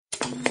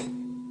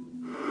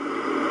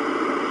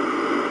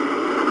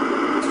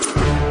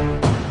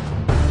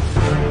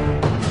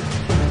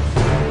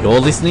You're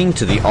listening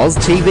to the Oz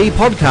TV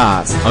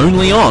podcast,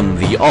 only on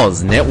the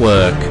Oz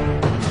Network.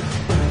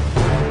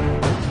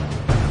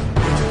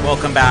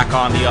 Welcome back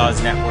on the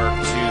Oz Network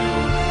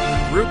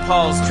to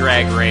RuPaul's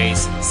Drag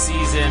Race,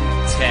 Season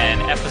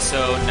 10,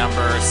 Episode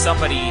number...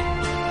 Somebody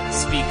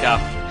speak up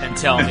and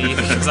tell me,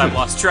 because I've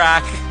lost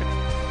track.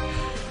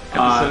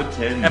 Episode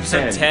 10.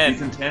 Episode 10.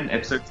 Season 10,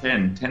 Episode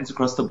 10. 10's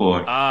across the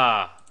board.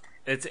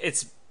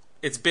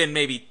 It's been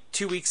maybe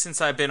 2 weeks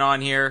since I've been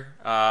on here.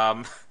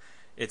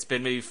 It's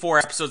been maybe 4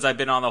 episodes I've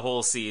been on the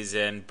whole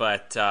season,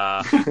 but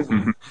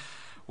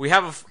we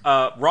have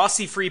a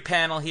Rossi free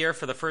panel here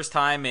for the first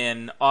time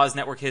in Oz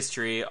Network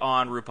history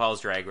on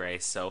RuPaul's Drag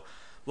Race. So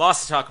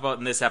lots to talk about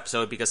in this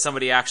episode because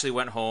somebody actually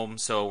went home,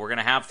 so we're going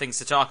to have things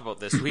to talk about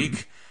this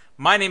week.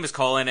 My name is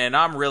Colin, and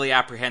I'm really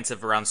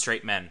apprehensive around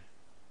straight men.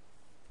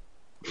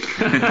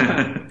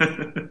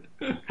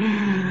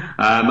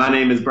 My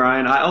name is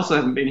Brian. I also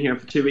haven't been here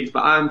for 2 weeks,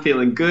 but I'm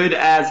feeling good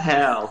as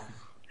hell.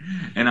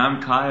 And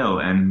I'm Kyle,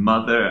 and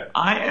Mother,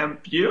 I am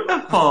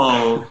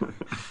beautiful.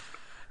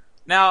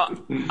 Now,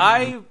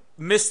 I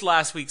missed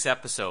last week's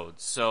episode,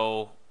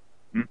 so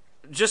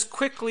just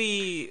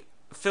quickly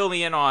fill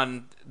me in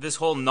on this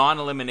whole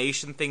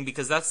non-elimination thing,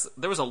 because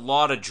there was a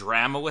lot of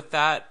drama with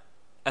that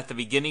at the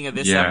beginning of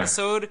this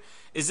episode.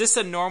 Is this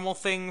a normal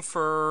thing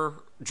for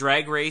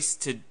Drag Race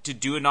to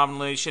do a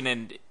non-elimination,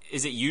 and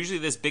is it usually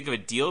this big of a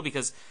deal?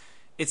 Because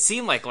it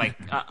seemed like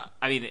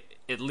I mean,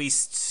 at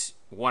least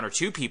one or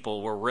two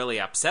people were really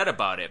upset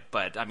about it,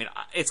 but I mean,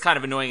 it's kind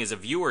of annoying as a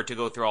viewer to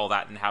go through all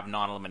that and have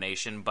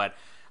non-elimination, but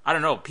I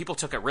don't know, people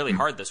took it really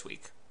hard this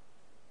week.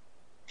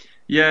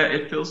 Yeah,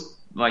 it feels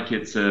like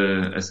it's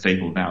a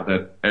staple now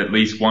that at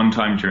least one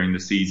time during the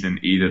season,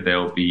 either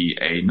there'll be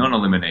a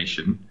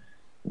non-elimination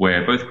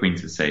where both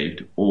queens are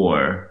saved,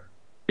 or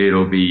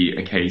it'll be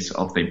a case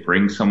of they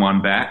bring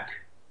someone back.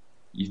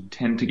 You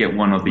tend to get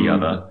one or the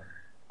other,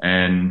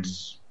 and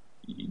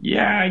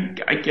yeah,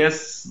 I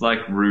guess like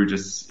Ru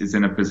just is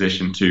in a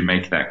position to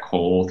make that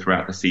call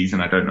throughout the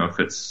season. I don't know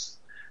if it's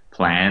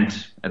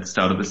planned at the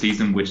start of the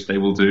season, which they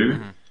will do.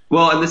 Mm-hmm.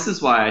 Well, and this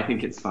is why I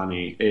think it's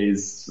funny,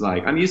 is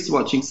like, I'm used to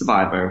watching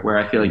Survivor, where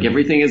I feel like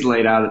everything is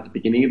laid out at the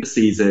beginning of the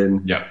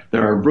season. Yep.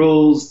 There are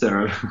rules,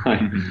 there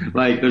are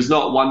like there's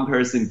not one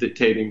person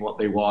dictating what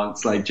they want.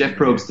 It's like Jeff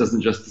Probst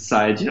doesn't just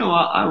decide, you know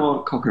what, I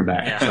want Cocker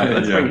back. Yeah. Like,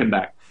 let's bring him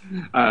back.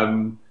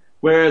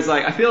 Whereas,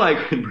 like, I feel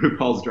like in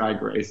RuPaul's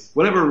Drag Race,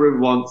 whatever Ru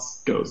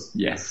wants goes.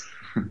 Yes.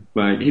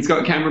 Like, he's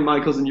got Cameron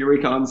Michaels and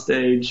Eureka on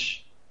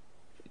stage.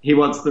 He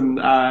wants them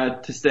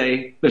to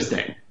stay. They're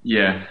staying.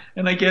 Yeah.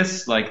 And I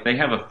guess, like, they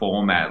have a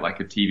format,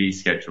 like a TV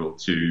schedule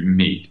to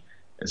meet.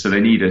 So they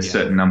need a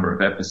certain number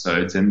of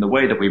episodes. And the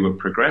way that we were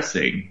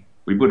progressing,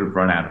 we would have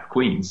run out of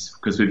queens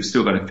because we've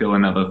still got to fill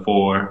another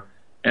 4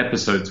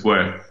 episodes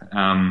worth.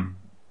 That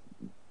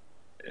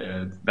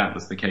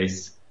was the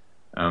case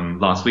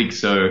last week.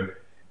 So,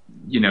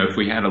 you know, if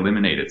we had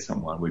eliminated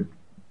someone,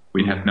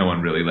 we'd have no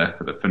one really left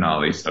for the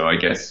finale. So I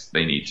guess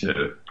they need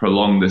to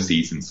prolong the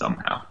season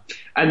somehow.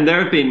 And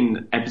there have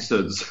been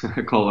episodes,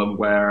 Colin,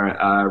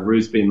 where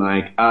Ru's been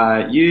like,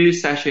 you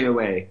sashay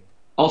away.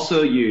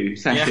 Also you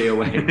sashay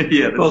away.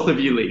 Yeah, both of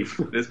you leave.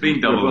 There's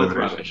been double both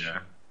elimination.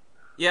 rubbish.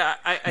 Yeah,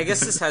 I guess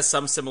this has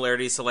some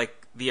similarities to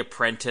like The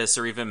Apprentice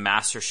or even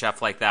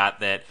MasterChef like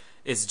that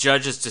it's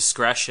judge's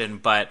discretion,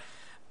 but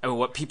I mean,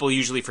 what people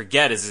usually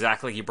forget is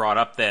exactly like you brought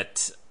up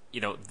that, you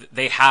know,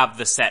 they have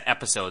the set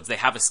episodes. They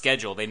have a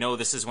schedule. They know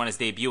this is when it's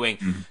debuting.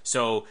 Mm-hmm.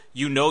 So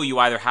you know you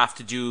either have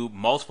to do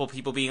multiple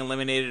people being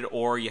eliminated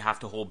or you have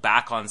to hold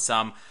back on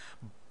some.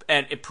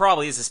 And it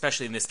probably is,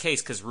 especially in this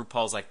case, because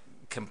RuPaul's like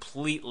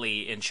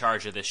completely in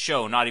charge of this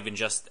show, not even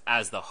just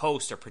as the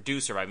host or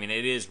producer. I mean,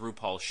 it is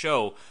RuPaul's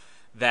show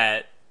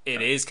that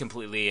it is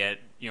completely at,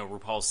 you know,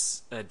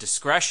 RuPaul's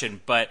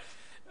discretion. But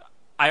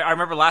I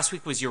remember last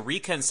week was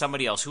Eureka and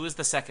somebody else. Who was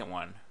the second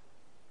one?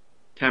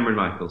 Cameron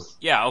Michaels.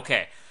 Yeah,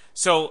 okay.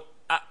 So,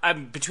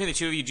 I'm between the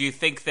two of you, do you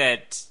think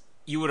that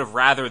you would have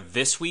rather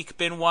this week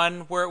been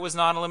one where it was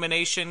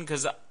non-elimination?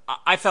 Because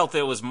I felt that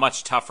it was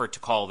much tougher to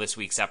call this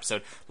week's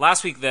episode.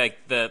 Last week,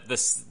 the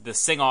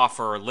sing-off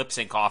or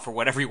lip-sync off or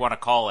whatever you want to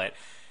call it,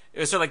 it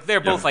was sort of like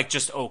they're both like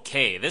just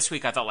okay. This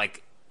week, I thought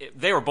like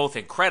they were both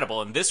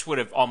incredible, and this would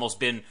have almost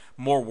been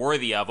more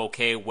worthy of,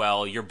 okay,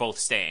 well, you're both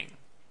staying.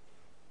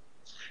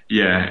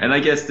 Yeah, and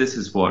I guess this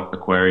is what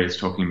Aquaria is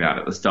talking about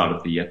at the start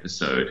of the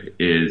episode,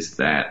 is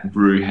that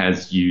Ru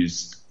has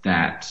used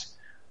that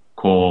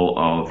call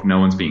of no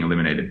one's being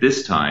eliminated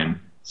this time,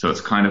 so it's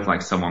kind of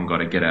like someone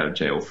got a get out of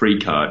jail free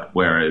card,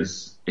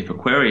 whereas if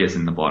Aquaria is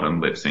in the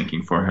bottom lip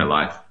syncing for her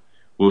life,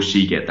 will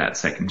she get that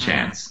second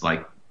chance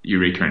like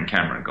Eureka and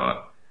Cameron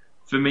got?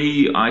 For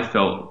me, I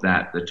felt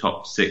that the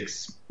top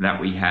 6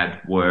 that we had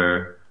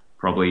were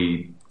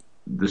probably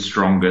the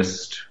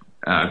strongest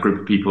group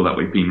of people that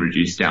we've been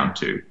reduced down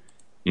to.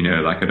 You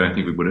know, like I don't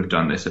think we would have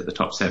done this at the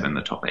top 7,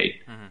 the top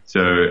 8. Mm-hmm.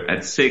 So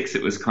at 6,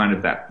 it was kind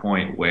of that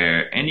point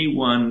where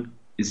anyone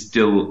is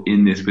still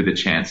in this with a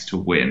chance to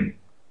win.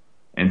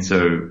 And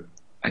so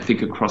I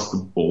think across the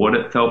board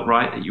it felt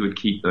right that you would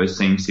keep those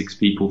same 6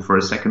 people for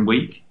a second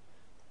week.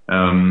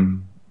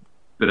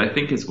 But I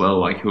think as well,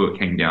 like who it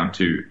came down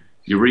to,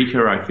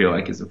 Eureka, I feel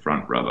like is a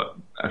front runner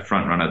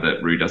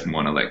that Rue doesn't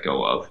want to let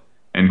go of.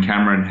 And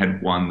Cameron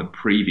had won the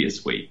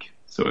previous week,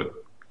 so it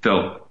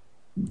felt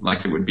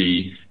like it would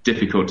be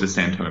difficult to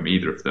send home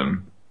either of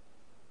them.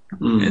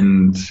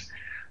 And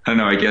I don't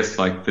know, I guess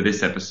like for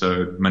this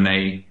episode,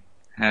 Monet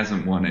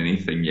hasn't won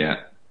anything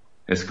yet.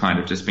 Has kind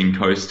of just been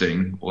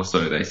coasting, or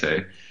so they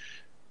say,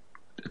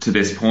 to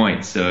this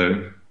point.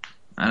 So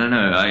I don't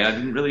know. I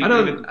didn't really. I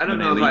don't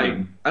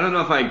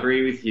know if I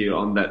agree with you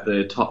on that.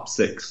 The top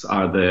 6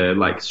 are the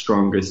like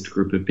strongest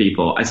group of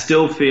people. I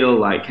still feel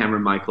like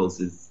Cameron Michaels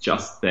is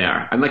just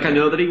there, and like I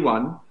know that he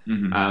won.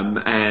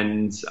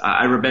 And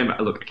I remember.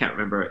 Look, I can't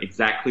remember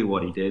exactly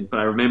what he did, but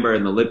I remember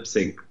in the lip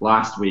sync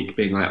last week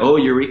being like, "Oh,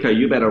 Eureka,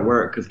 you better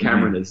work because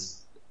Cameron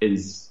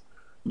is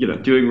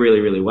doing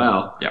really really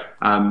well." Yeah.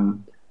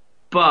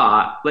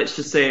 But let's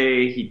just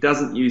say he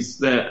doesn't use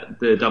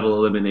the double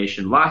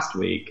elimination last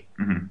week,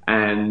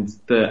 and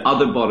the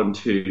other bottom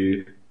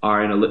 2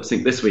 are in a lip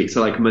sync this week. So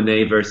like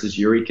Monet versus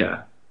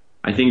Eureka.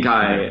 I think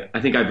I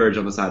verge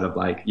on the side of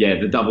like, yeah,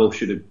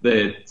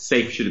 the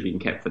safe should have been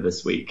kept for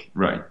this week.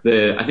 Right.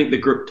 I think the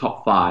group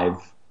top 5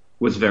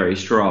 was very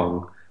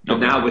strong, but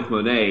now with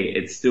Monet,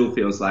 it still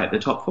feels like the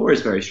top 4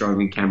 is very strong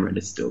and Cameron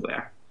is still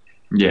there.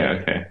 Yeah.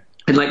 Okay.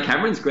 And like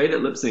Cameron's great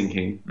at lip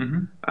syncing,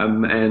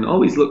 and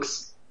always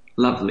looks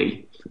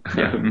lovely.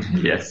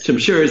 Yes. Which I'm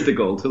sure is the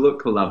goal, to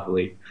look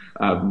lovely.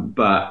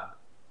 But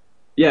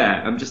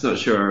yeah, I'm just not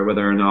sure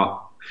whether or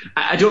not.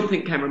 I don't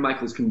think Cameron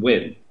Michaels can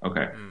win.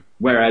 Okay.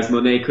 Whereas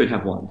Monet could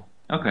have won.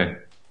 Okay.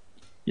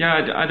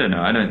 Yeah, I don't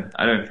know.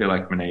 I don't feel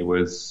like Monet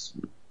was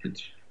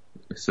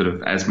sort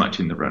of as much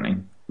in the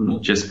running,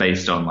 just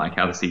based on like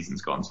how the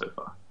season's gone so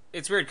far.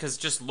 It's weird because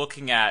just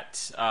looking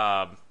at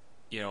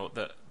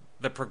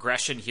the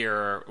progression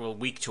here,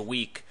 week to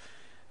week.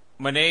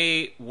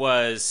 Monet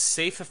was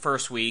safe the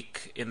first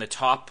week, in the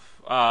top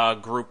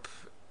group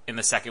in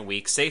the second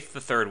week, safe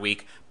the third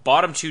week,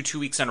 bottom 2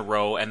 weeks in a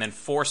row, and then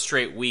 4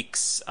 straight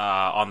weeks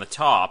on the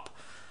top,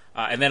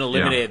 and then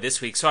eliminated this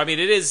week. So, I mean,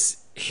 it is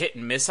hit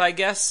and miss, I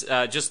guess.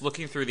 Just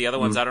looking through the other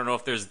ones, I don't know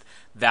if there's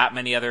that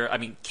many other... I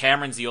mean,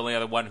 Cameron's the only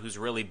other one who's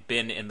really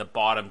been in the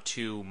bottom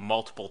 2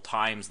 multiple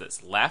times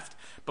that's left,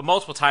 but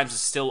multiple times is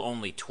still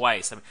only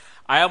twice. I mean,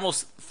 I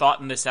almost thought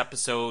in this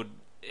episode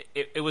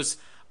it was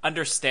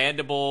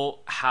understandable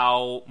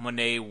how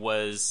Monet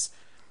was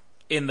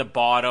in the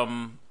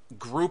bottom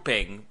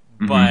grouping,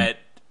 but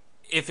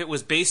if it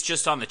was based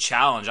just on the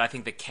challenge, I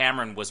think that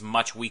Cameron was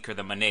much weaker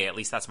than Monet. At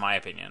least that's my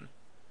opinion.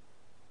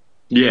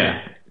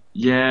 Yeah,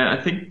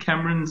 I think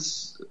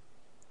Cameron's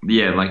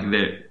like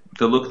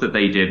the look that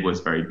they did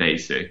was very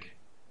basic.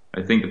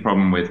 I think the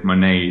problem with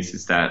Monet's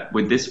is that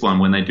with this one,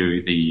 when they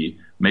do the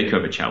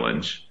makeover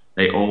challenge,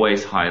 they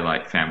always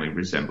highlight family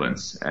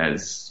resemblance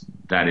as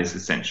that is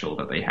essential,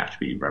 that they have to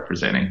be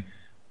representing.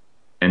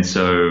 And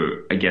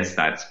so I guess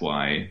that's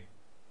why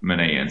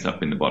Monet ends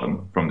up in the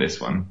bottom from this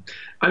one.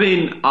 I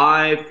mean,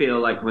 I feel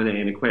like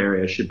Monet and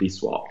Aquaria should be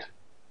swapped.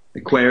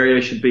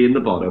 Aquaria should be in the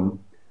bottom.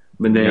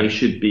 Monet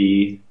should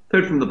be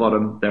third from the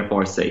bottom,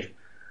 therefore safe.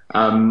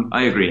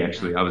 I agree,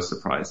 actually. I was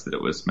surprised that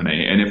it was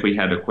Monet. And if we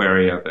had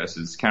Aquaria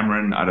versus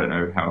Cameron, I don't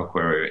know how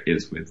Aquaria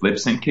is with lip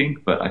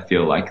syncing, but I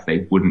feel like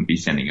they wouldn't be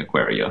sending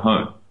Aquaria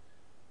home.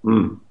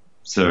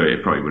 So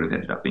it probably would have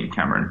ended up being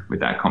Cameron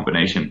with that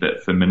combination.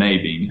 But for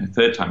Monet being her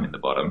third time in the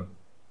bottom,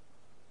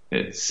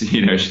 it's,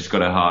 she's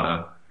got a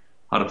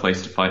harder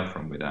place to fight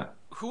from with that.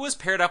 Who was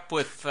paired up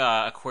with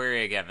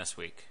Aquaria again this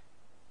week?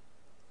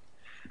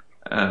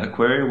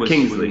 Aquaria was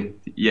Kingsley.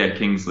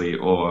 Kingsley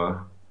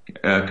or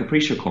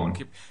Capricia Corn.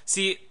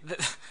 See,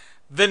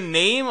 the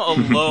name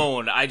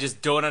alone, I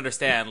just don't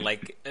understand.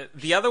 Like,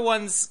 the other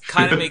ones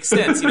kind of make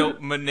sense.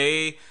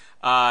 Monet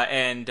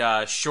and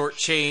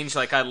Shortchange,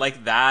 like, I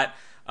like that.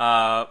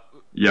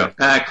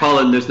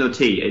 Colin, there's no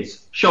T. It's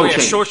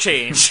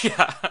Shortchange. Shortchange,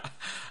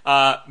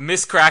 yeah.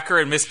 Miss Cracker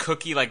and Miss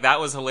Cookie, like, that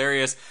was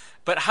hilarious.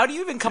 But how do you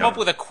even come up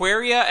with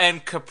Aquaria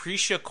and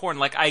Capricia Corn?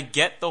 Like, I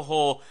get the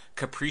whole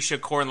Capricia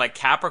Corn, like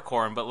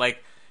Capricorn, but,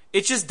 like,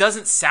 it just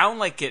doesn't sound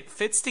like it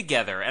fits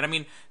together. And, I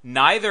mean,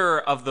 neither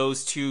of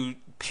those two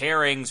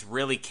pairings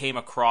really came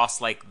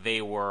across like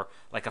they were,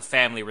 like, a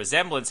family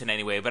resemblance in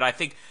any way. But I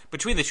think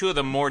between the two of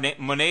them,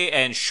 Monet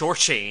and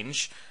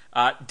Shortchange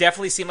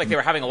definitely seemed like they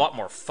were having a lot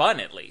more fun,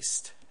 at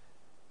least.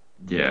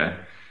 Yeah,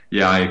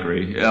 I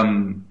agree.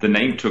 The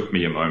name took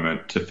me a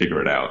moment to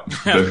figure it out.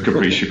 The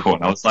Capricia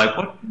Corn. I was like,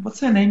 what's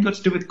her name got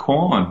to do with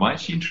corn? Why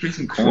is she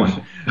introducing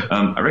corn?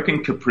 I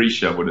reckon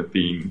Capricia would have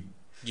been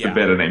the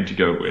better name to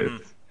go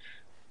with.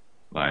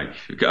 Like,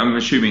 I'm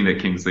assuming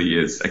that Kingsley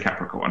is a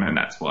Capricorn, and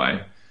that's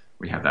why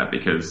we have that,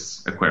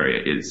 because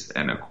Aquaria is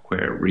an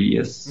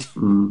Aquarius.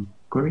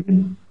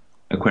 Aquarian.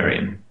 I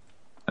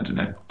don't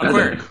know.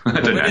 Aquarian.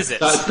 I don't know. What is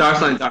it? Star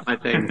signs aren't my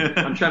thing.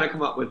 I'm trying to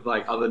come up with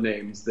like other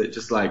names that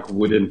just like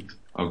wouldn't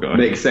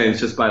make sense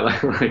just by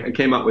like I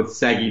came up with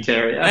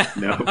Sagittaria.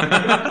 No.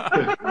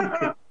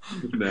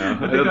 No.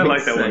 I don't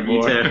like that one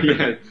more.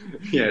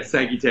 Yeah,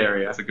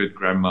 Sagittaria. That's a good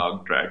grandma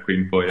drag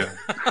queen for you.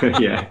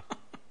 Yeah.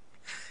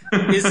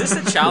 Is this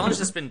a challenge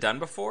that's been done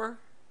before?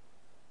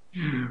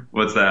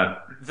 What's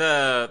that?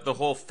 The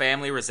whole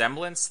family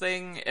resemblance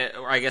thing,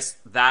 or I guess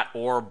that,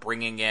 or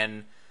bringing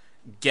in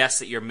guests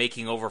that you're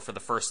making over for the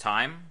first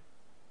time.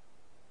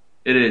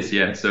 It is,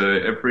 yeah. So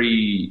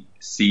every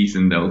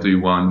season they'll do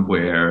one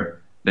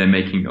where they're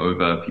making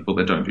over people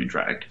that don't do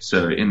drag.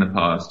 So in the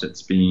past,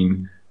 it's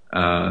been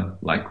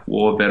like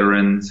war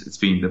veterans. It's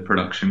been the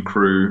production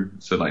crew.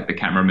 So like the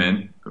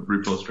cameramen of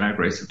RuPaul's Drag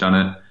Race have done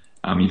it.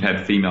 You've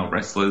had female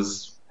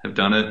wrestlers have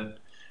done it.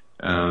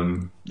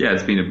 Yeah,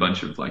 it's been a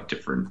bunch of like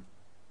different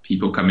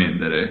people come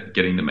in that are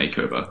getting the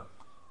makeover.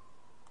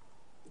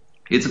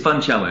 It's a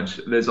fun challenge.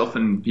 There's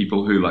often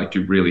people who like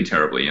do really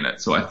terribly in it.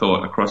 So I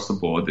thought across the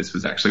board, this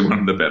was actually one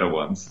of the better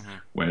ones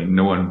where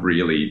no one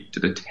really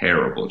did a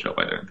terrible job,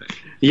 I don't think.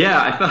 Yeah,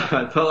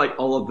 I felt like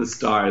all of the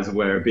stars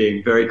were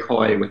being very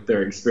coy with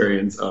their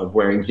experience of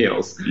wearing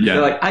heels. Yeah.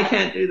 They're like, I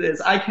can't do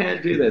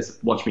this.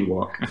 Watch me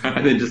walk.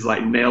 And then just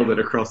like nailed it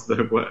across the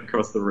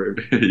room.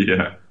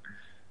 Yeah.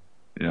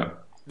 Yeah.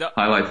 No.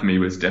 Highlight for me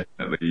was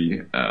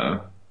definitely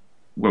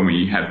when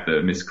we had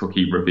the Miss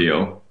Cookie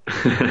reveal.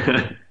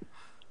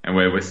 And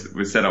where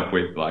we're set up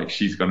with, like,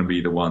 she's going to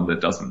be the one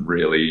that doesn't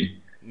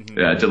really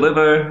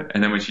deliver.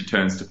 And then when she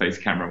turns to face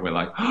camera, we're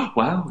like, oh,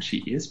 wow, she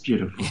is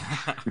beautiful.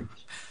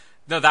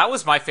 No, that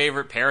was my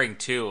favorite pairing,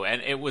 too.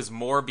 And it was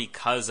more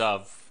because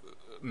of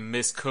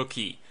Miss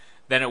Cookie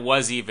than it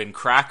was even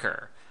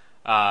Cracker.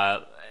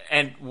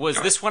 And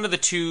was this one of the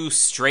two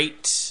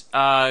straight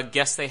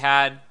guests they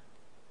had?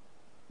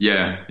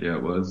 Yeah,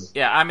 it was.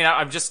 Yeah, I mean,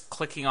 I'm just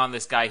clicking on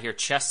this guy here,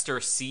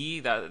 Chester C.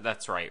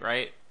 That's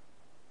right?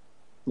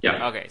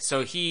 Yeah. Okay,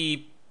 so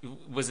he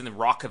was in the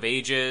Rock of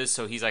Ages,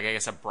 so he's like, I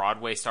guess, a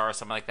Broadway star or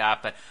something like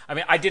that. But I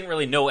mean, I didn't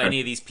really know any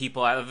of these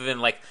people other than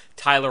like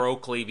Tyler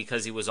Oakley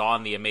because he was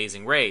on The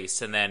Amazing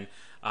Race, and then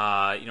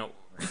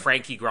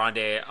Frankie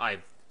Grande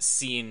I've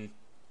seen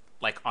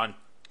like on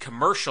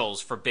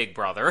commercials for Big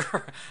Brother.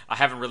 I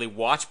haven't really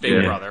watched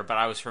Big Brother, but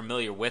I was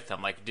familiar with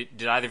them. Like,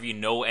 did either of you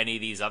know any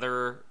of these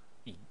other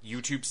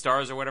YouTube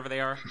stars or whatever they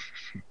are?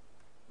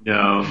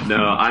 No,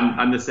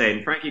 I'm the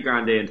same. Frankie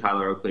Grande and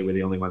Tyler Oakley were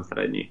the only ones that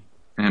I knew.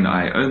 And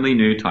I only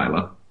knew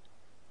Tyler.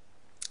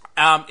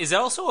 Is it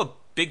also a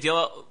big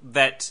deal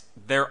that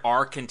there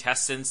are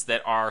contestants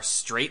that are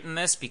straight in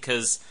this?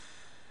 Because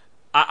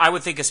I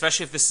would think,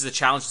 especially if this is a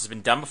challenge that's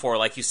been done before,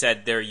 like you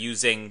said, they're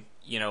using,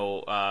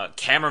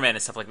 cameramen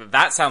and stuff like that.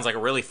 That sounds like a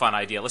really fun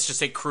idea. Let's just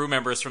say crew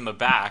members from the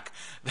back.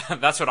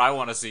 That's what I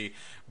want to see.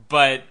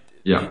 But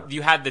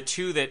you had the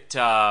two that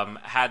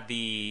had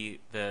the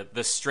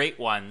straight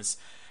ones,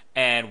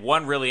 and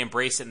one really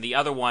embraced it, and the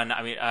other one,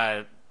 I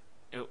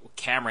mean,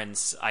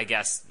 Cameron's, I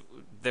guess,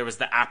 there was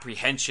the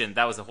apprehension.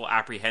 That was the whole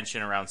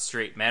apprehension around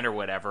straight men or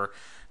whatever,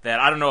 that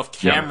I don't know if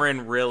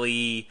Cameron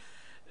really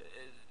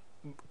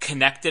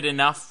connected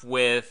enough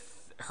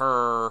with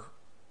her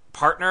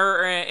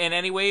partner in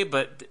any way,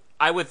 but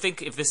I would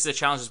think if this is a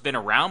challenge that's been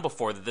around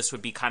before, that this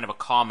would be kind of a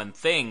common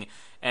thing,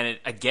 and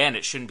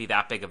it shouldn't be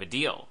that big of a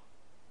deal.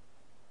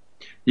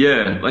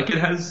 Yeah, like it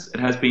has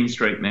been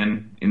straight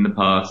men in the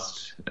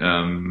past.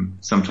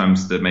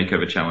 Sometimes the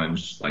makeover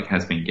challenge like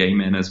has been gay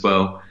men as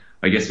well.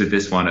 I guess with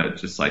this one, it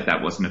just like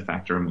that wasn't a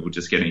factor, and we were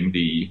just getting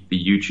the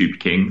YouTube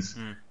kings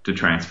to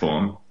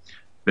transform.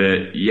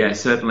 But yeah,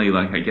 certainly,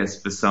 like I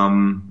guess for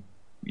some,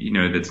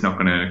 that's not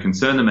going to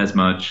concern them as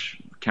much.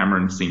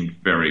 Cameron seemed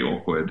very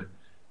awkward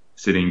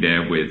sitting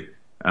there with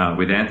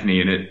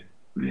Anthony, and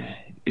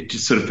it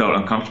just sort of felt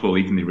uncomfortable.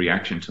 Even the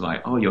reaction to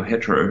like, oh, you're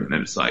hetero, and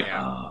then it's like,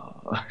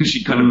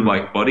 she kind of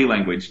like body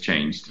language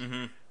changed,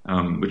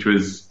 which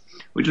was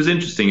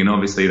interesting, and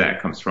obviously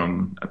that comes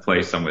from a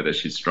place somewhere that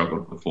she's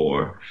struggled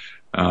before,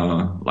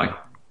 like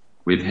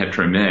with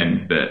hetero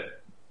men.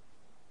 But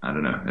I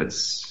don't know.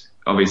 It's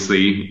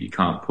obviously you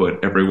can't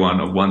put everyone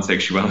of one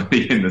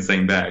sexuality in the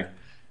same bag.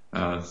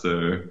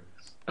 So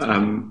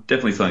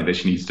definitely something that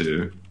she needs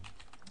to,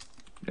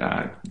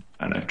 I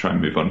don't know, try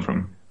and move on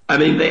from. I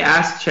mean, they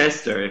asked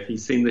Chester if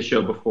he's seen the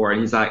show before, and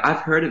he's like,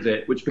 "I've heard of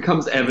it," which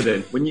becomes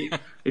evident when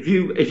if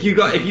you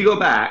go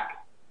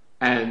back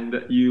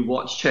and you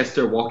watch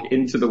Chester walk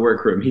into the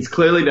workroom. He's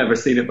clearly never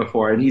seen it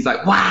before, and he's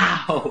like,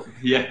 "Wow,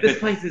 this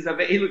place is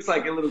amazing." He looks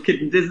like a little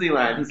kid in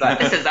Disneyland. He's like,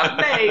 "This is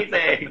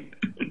amazing."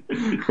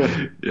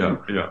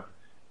 Yeah.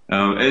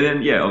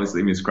 And then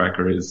obviously Miss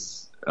Cracker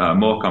is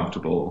more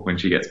comfortable when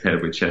she gets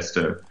paired with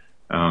Chester.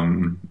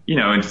 And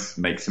just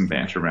make some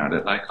banter around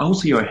it. Like, oh,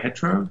 so you're a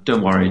hetero?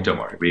 Don't worry.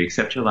 We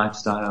accept your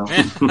lifestyle.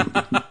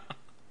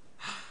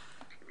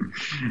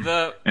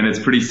 And it's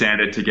pretty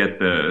standard to get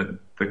the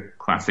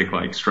classic,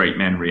 like, straight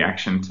man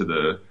reaction to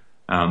the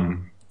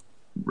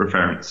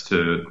reference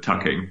to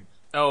tucking.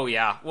 Oh,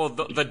 yeah. Well,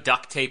 the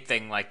duct tape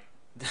thing, like,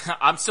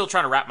 I'm still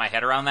trying to wrap my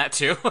head around that,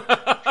 too.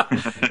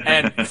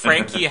 And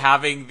Frankie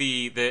having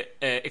the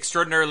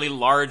extraordinarily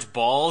large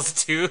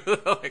balls, too.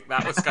 Like,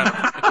 that was kind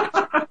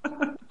of...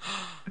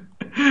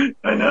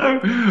 I know.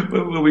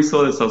 When we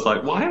saw this, I was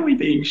like, why are we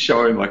being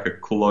shown like a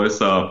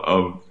close-up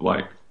of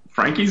like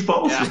Frankie's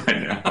balls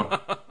right now?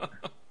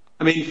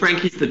 I mean,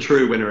 Frankie's the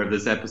true winner of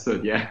this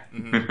episode, yeah.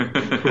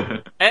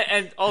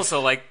 And also,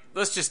 like,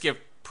 let's just give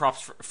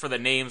props for the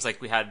names. Like,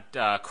 we had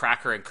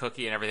Cracker and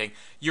Cookie and everything.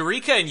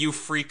 Eureka and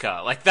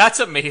Euphreka. Like, that's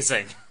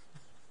amazing.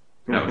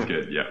 That was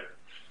good, yeah.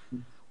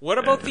 What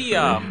about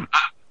the...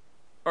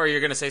 or you're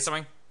going to say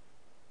something?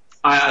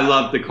 I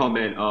love the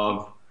comment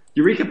of,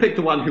 Eureka picked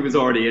the one who was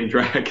already in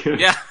drag.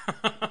 Yeah.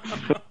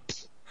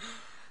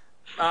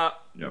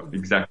 Yeah,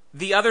 exactly.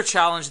 The other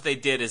challenge they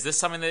did, is this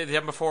something they've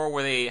done before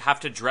where they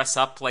have to dress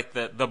up like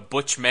the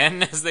butch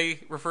men, as they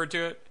referred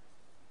to it?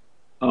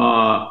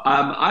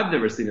 I've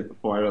never seen it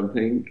before, I don't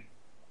think.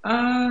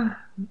 I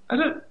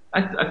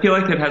feel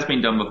like it has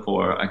been done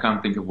before. I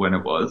can't think of when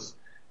it was.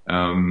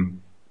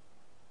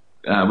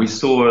 We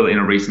saw in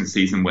a recent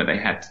season where they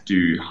had to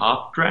do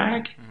half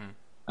drag,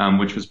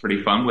 which was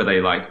pretty fun, where they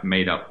like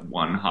made up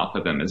one half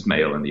of them as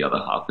male and the other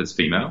half as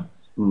female.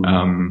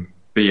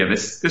 But yeah,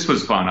 this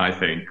was fun, I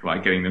think,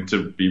 like getting them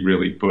to be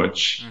really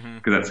butch,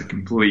 because that's a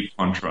complete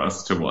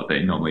contrast to what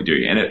they normally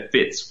do. And it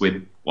fits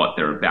with what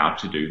they're about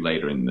to do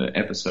later in the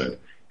episode,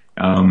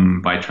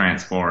 by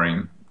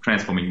transforming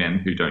men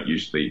who don't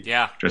usually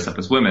dress up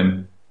as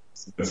women.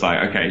 So it's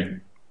like, okay,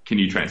 can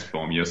you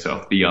transform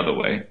yourself the other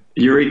way?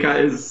 Eureka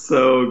is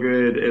so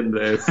good in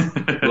this.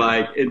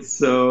 Like, it's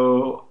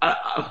so,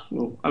 I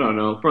don't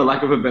know, for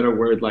lack of a better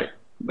word, like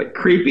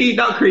creepy,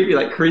 not creepy,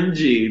 like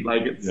cringy.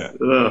 Like, it's,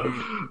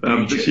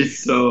 but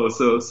she's so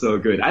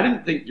good. I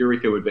didn't think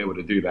Eureka would be able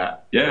to do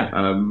that. Yeah.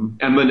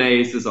 And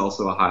Monet's is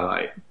also a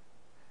highlight.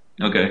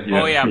 Okay.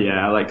 Yeah. Oh, yeah.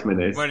 Yeah, I liked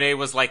Monet's. Monet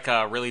was like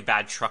a really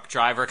bad truck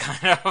driver,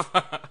 kind of.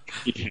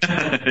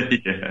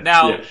 Yeah.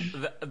 Now,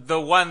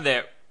 the one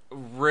that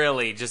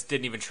really just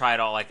didn't even try at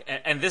all, like,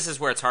 and this is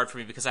where it's hard for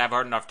me, because I have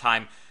hard enough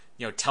time,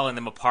 telling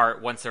them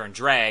apart once they're in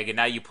drag, and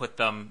now you put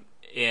them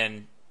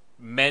in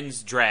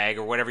men's drag,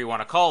 or whatever you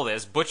want to call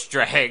this, butch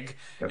drag.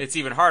 It's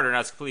even harder.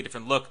 Now it's a completely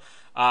different look.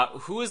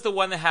 Who is the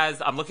one that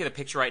has, I'm looking at the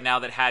picture right now,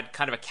 that had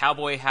kind of a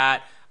cowboy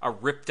hat, a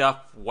ripped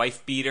up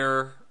wife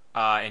beater,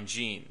 and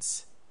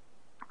jeans?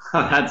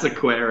 That's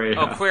Aquaria.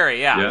 Oh, Aquaria,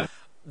 yeah.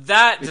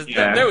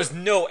 There was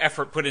no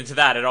effort put into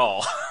that at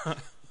all.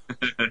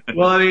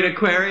 Well, I mean,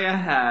 Aquaria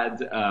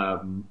had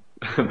a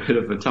bit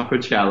of a tougher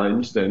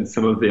challenge than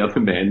some of the other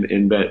men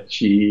in that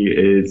she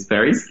is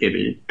very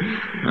skinny.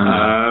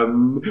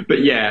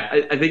 But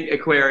yeah, I think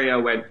Aquaria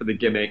went for the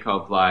gimmick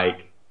of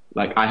like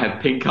I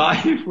have pink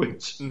eye,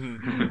 which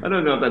I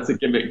don't know if that's a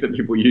gimmick that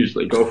people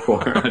usually go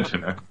for. I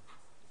don't know.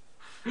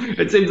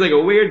 It seems like a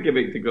weird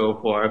gimmick to go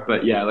for,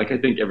 but yeah, like I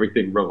think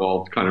everything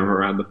revolved kind of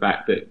around the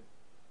fact that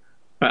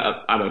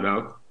I don't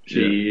know.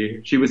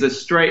 She was a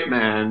straight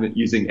man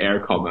using air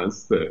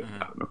commas. But,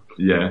 I don't know.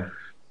 Yeah.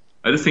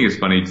 I just think it's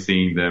funny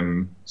seeing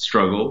them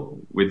struggle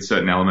with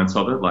certain elements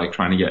of it, like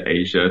trying to get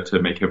Asia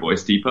to make her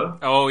voice deeper.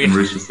 Oh, yeah. And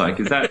Ruth's just like,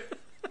 is that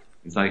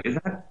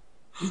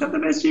the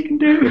best you can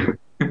do?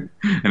 And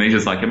he's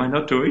just like, am I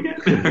not doing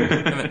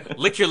it?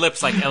 Lick your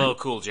lips like LL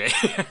Cool J.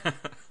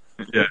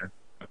 Yeah.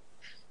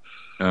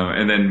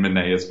 And then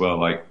Monet as well,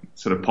 like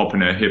sort of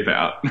popping her hip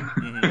out.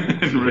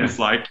 And Ruth's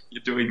like,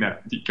 you're doing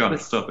that. You gotta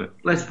stop it.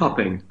 Less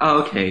popping.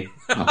 Oh, okay.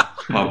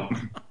 Pop.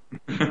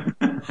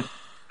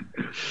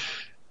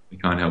 You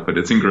can't help it.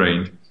 It's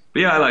ingrained. But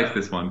yeah, I like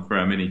this one for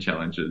our mini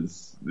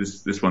challenges.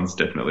 This one's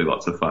definitely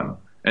lots of fun.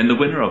 And the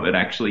winner of it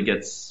actually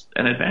gets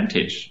an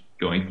advantage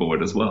going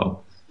forward as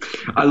well.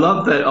 I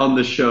love that on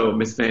the show,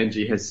 Miss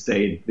Vanjie has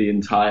stayed the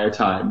entire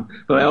time.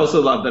 But I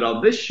also love that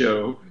on this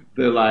show,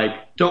 they're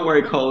like, don't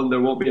worry, Colin,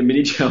 there won't be a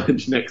mini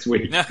challenge next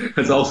week.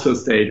 Has also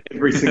stayed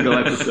every single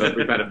episode.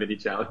 We've had a mini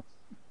challenge.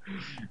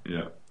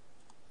 Yeah.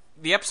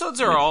 The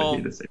episodes are all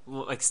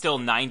like still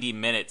 90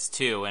 minutes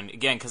too, and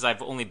again, because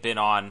I've only been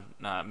on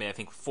I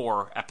think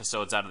 4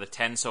 episodes out of the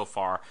 10 so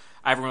far,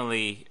 I haven't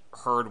really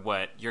heard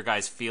what your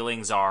guys'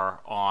 feelings are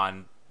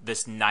on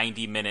this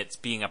 90 minutes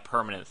being a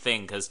permanent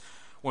thing. Because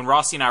when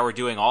Rossi and I were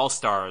doing All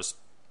Stars,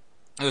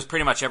 it was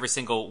pretty much every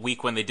single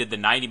week when they did the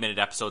 90-minute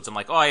episodes, I'm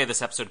like, oh yeah,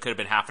 this episode could have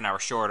been half an hour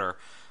shorter.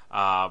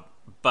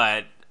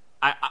 But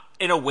I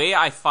in a way,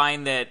 I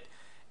find that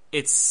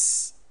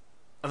it's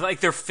like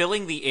they're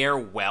filling the air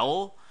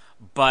well.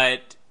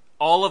 But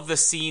all of the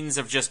scenes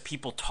of just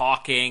people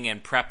talking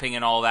and prepping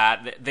and all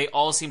that, they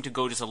all seem to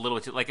go just a little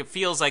too... Like, it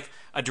feels like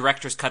a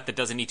director's cut that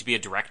doesn't need to be a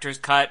director's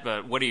cut,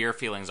 but what are your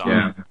feelings on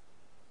it?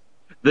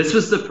 This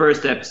was the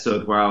first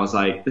episode where I was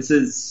like, this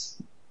is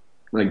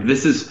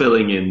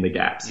filling in the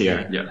gaps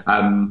here.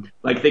 Yeah.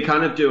 Like, they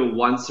kind of do a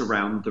once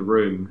around the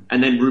room,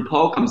 and then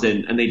RuPaul comes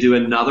in and they do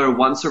another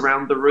once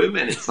around the room,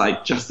 and it's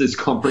like just as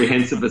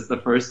comprehensive as the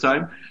first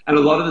time. And a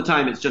lot of the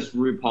time it's just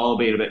RuPaul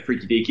being a bit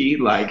freaky deaky,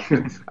 like,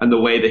 and the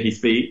way that he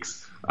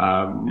speaks.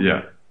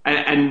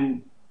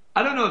 And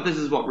I don't know if this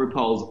is what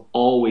RuPaul's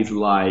always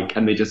like,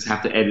 and they just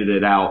have to edit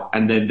it out.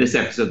 And then this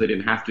episode they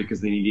didn't have to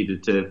because they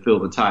needed to fill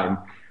the time.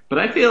 But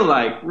I feel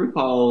like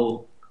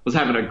RuPaul was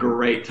having a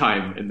great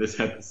time in this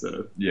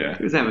episode. Yeah.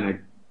 He was having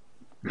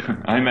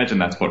I imagine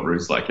that's what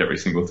Ruth's like every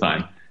single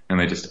time, and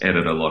they just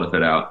edit a lot of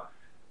it out.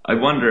 I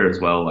wonder as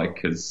well, like,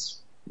 because,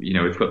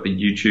 we've got the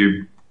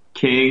YouTube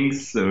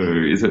kings,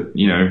 or is it,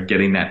 you know,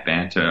 getting that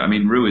banter? I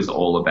mean, Ru is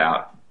all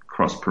about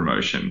cross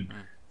promotion.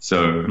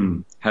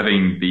 So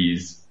having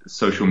these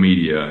social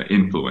media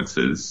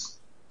influencers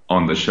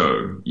on the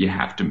show, you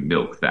have to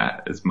milk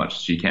that as much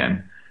as you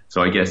can.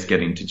 So I guess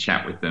getting to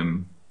chat with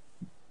them,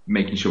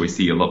 making sure we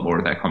see a lot more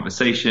of that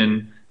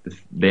conversation,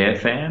 their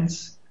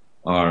fans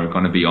are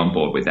going to be on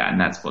board with that, and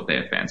that's what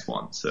their fans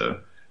want. So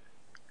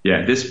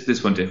yeah,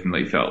 this one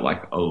definitely felt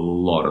like a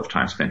lot of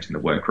time spent in the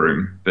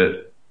workroom,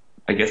 but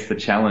I guess the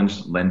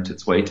challenge lent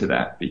its way to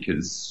that,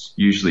 because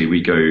usually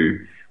we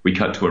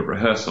cut to a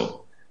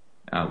rehearsal,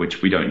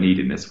 which we don't need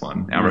in this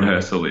one. Our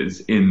rehearsal is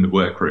in the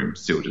workroom,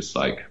 still just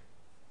like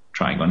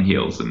trying on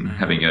heels and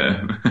having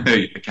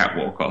a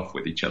catwalk off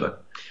with each other.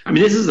 I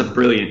mean, this is a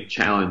brilliant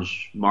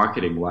challenge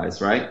marketing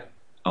wise, right?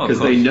 Because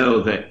they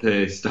know that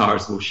the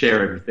stars will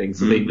share everything,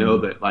 so they know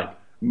that like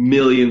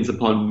millions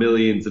upon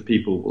millions of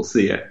people will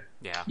see it.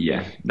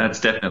 Yeah, that's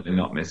definitely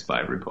not missed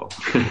by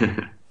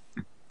RuPaul.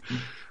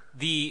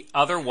 The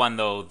other one,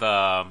 though,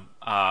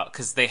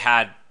 because they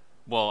had,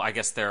 well, I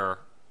guess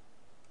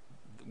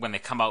when they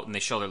come out and they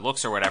show their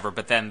looks or whatever,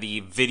 but then the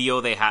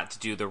video they had to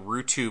do, the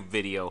RuTube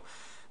video,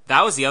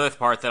 that was the other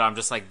part that I'm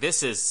just like,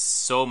 this is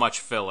so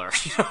much filler,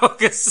 you know,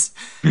 because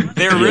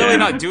they're really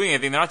not doing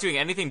anything. They're not doing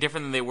anything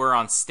different than they were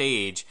on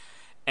stage.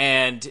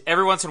 And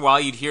every once in a while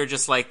you'd hear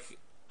just like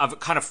a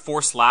kind of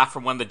forced laugh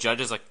from one of the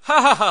judges, like,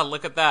 ha ha ha,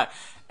 look at that.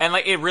 And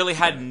like it really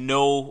had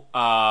no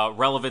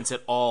relevance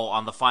at all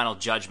on the final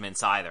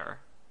judgments either.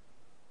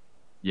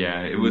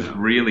 Yeah, it was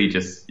really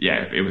just,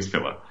 it was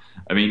filler.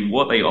 I mean,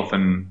 what they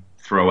often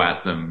throw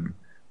at them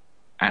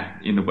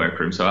in the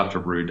workroom, so after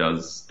Ru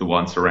does the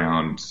once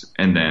around,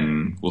 and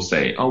then we'll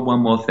say, oh,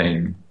 one more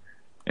thing.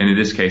 And in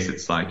this case,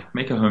 it's like,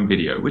 make a home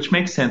video, which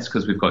makes sense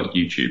because we've got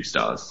YouTube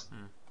stars.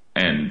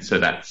 And so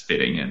that's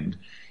fitting. And,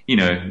 you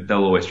know,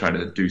 they'll always try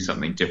to do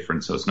something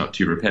different so it's not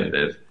too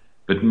repetitive.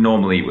 But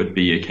normally it would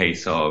be a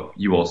case of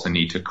you also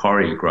need to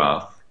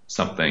choreograph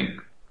something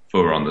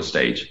for on the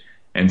stage.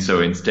 And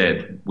so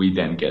instead, we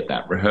then get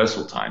that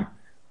rehearsal time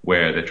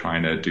where they're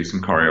trying to do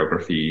some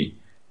choreography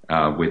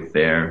with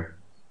their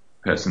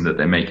person that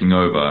they're making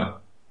over.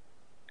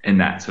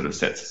 And that sort of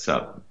sets us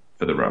up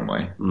for the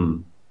runway.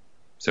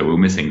 So we're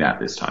missing that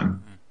this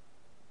time.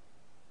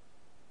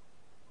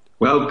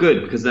 Well,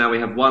 good, because now we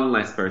have one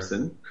less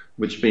person,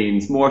 which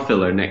means more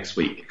filler next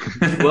week.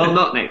 Well,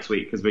 not next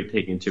week, because we're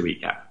taking a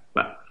 2-week gap.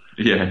 But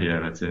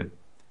yeah, that's it.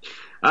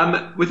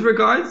 With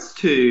regards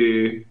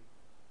to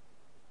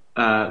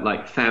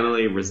like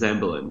family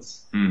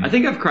resemblance, I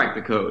think I've cracked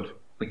the code.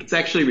 Like, it's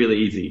actually really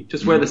easy.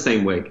 Just wear the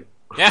same wig.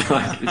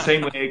 Yeah,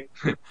 same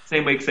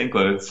wig, same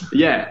clothes.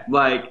 Yeah,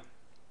 like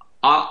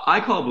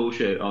I call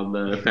bullshit on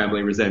the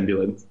family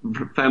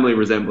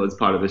resemblance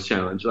part of this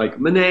challenge. Like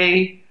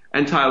Monet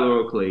and Tyler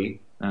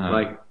Oakley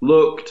like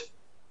looked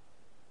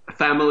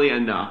family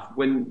enough.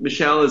 When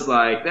Michelle is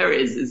like, there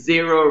is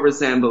zero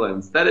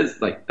resemblance, that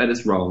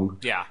is wrong.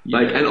 Yeah.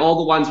 Like, and all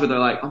the ones where they're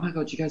like, oh my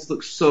god, you guys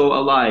look so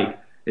alike.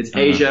 It's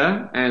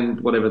Asia and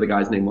whatever the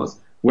guy's name was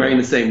wearing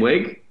the same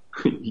wig.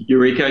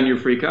 Eureka and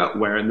Eureka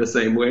wearing the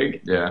same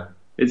wig. Yeah.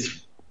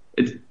 It's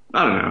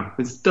I don't know.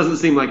 It doesn't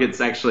seem like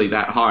it's actually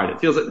that hard. It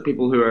feels like the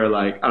people who are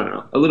like, I don't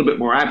know, a little bit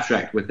more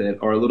abstract with it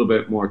or a little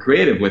bit more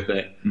creative with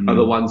it are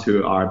the ones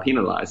who are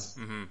penalized.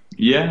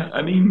 Yeah,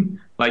 I mean,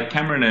 like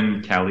Cameron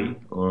and Callie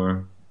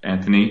or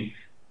Anthony,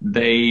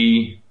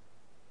 they,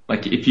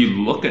 like, if you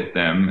look at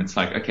them, it's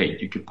like, okay,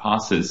 you could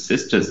pass as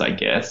sisters, I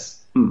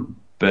guess.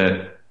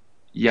 But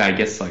yeah, I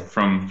guess like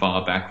from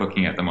far back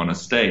looking at them on a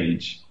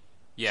stage,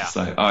 it's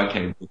like, oh,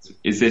 okay,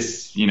 is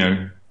this, you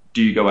know,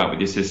 do you go out with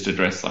your sister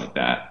dressed like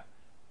that?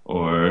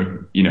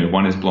 Or, you know,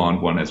 one is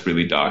blonde, one has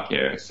really dark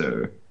hair.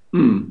 So,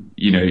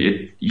 you know,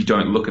 you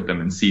don't look at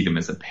them and see them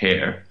as a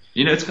pair.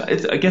 You know,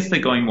 it's I guess they're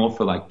going more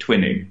for like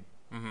twinning.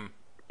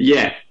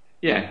 Yeah.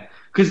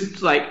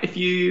 Because like if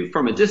you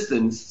from a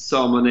distance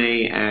saw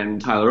Monet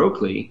and Tyler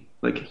Oakley,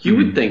 like you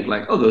would think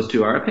like, oh, those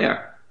two are a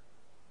pair.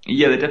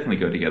 Yeah, they definitely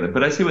go together.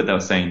 But I see what they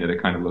were saying, that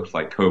it kind of looks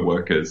like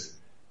co-workers,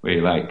 where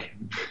you're like,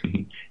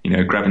 you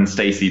know, grabbing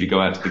Stacey to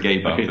go out to the gay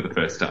bar for the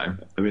first time.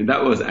 I mean,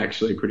 that was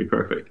actually pretty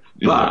perfect.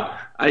 But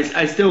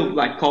I still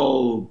like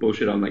call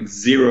bullshit on like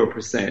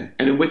 0%.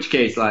 And in which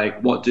case,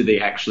 like, what do they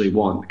actually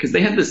want? Because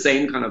they had the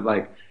same kind of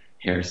like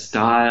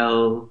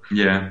hairstyle,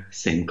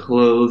 same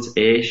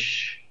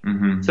clothes-ish.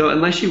 So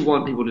unless you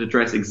want people to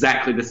dress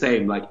exactly the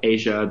same, like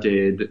Asia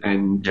did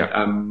and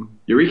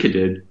Eureka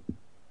did,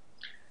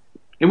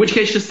 in which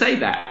case just say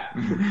that.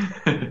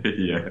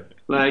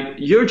 Like,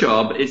 your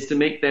job is to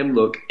make them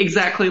look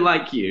exactly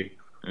like you.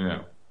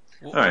 Yeah.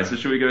 All right, so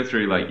should we go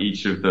through like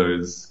each of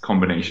those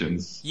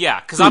combinations?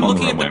 Yeah, because I'm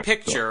looking at the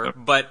picture,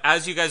 but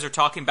as you guys are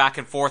talking back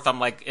and forth, I'm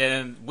like,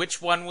 and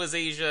which one was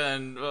Asia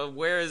and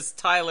where is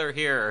Tyler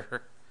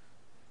here?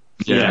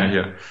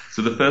 Yeah.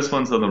 So the first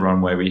one's on the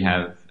runway. We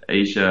have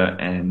Asia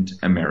and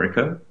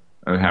America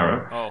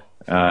O'Hara.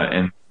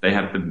 And they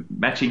have the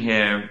matching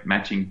hair,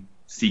 matching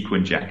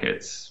sequin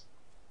jackets.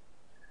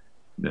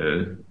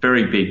 The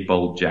very big,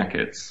 bold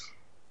jackets.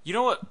 You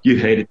know what? You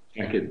hated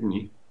the jacket, didn't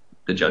you?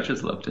 the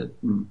judges loved it.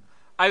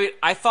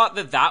 I thought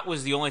that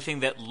was the only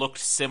thing that looked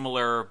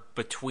similar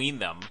between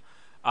them.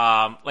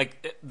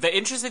 Like, the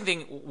interesting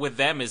thing with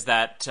them is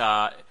that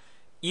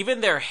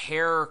even their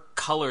hair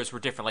colors were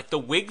different. Like, the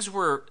wigs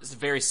were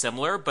very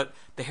similar, but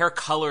the hair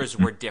colors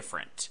were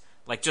different.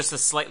 Like, just a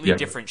slightly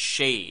different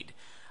shade.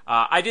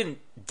 I didn't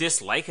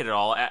dislike it at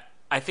all.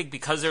 I think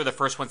because they were the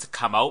first ones to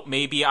come out,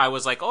 maybe I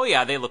was like, oh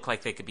yeah, they look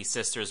like they could be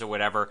sisters or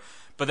whatever.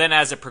 But then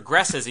as it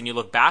progresses and you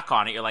look back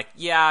on it, you're like,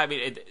 yeah, I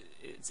mean,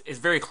 it's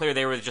very clear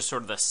they were just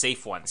sort of the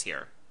safe ones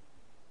here.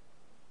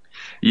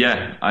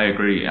 Yeah, I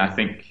agree. I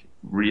think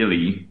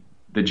really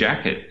the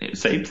jacket, it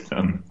saved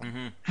them.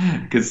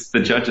 Because the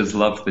judges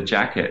loved the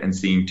jacket, and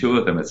seeing two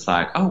of them, it's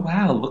like, oh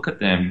wow, look at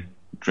them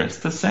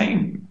dressed the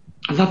same.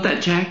 I love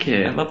that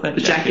jacket. I love that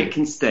the jacket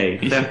can stay,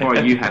 therefore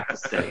you have to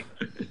stay.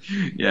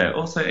 Yeah,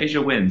 also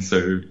Asia wins,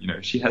 so,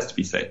 she has to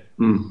be safe.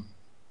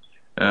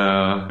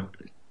 Eureka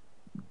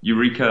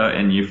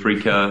and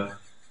Euphorika.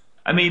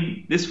 I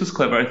mean, this was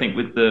clever, I think,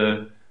 with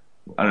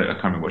I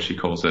can't remember what she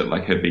calls it,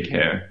 like her big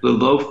hair. The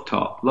loaf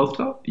top. Loaf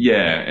top?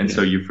 Yeah, and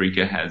so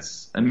Euphorika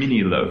has a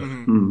mini loaf.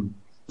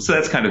 So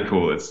that's kind of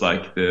cool. It's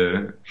like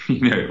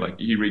like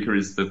Eureka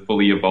is the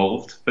fully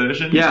evolved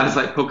version. Yeah, it's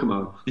like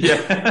Pokemon.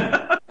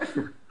 Yeah.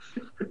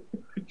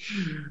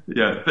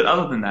 Yeah, but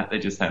other than that, they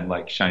just had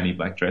like shiny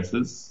black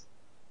dresses.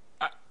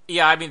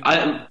 Yeah, I mean,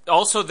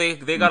 also they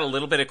got a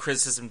little bit of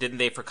criticism, didn't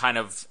they, for kind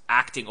of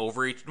acting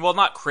over each... Well,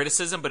 not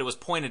criticism, but it was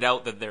pointed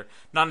out that they're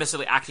not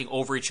necessarily acting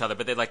over each other,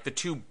 but they're like the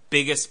two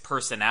biggest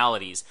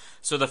personalities.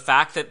 So the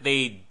fact that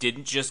they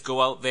didn't just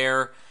go out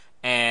there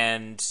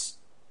and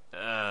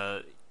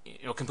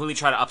completely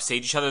try to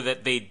upstage each other,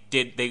 that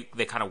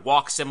they kind of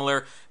walk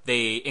similar,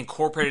 they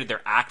incorporated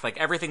their act, like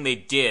everything they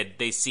did,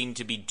 they seemed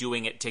to be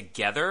doing it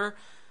together.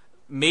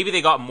 Maybe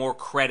they got more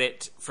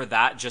credit for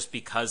that just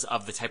because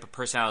of the type of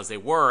personalities they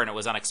were, and it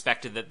was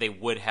unexpected that they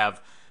would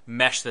have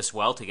meshed this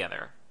well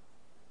together.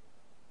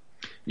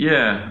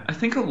 Yeah, I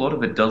think a lot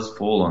of it does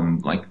fall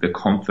on like the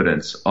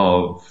confidence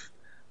of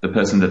the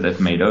person that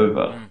they've made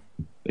over.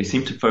 They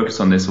seem to focus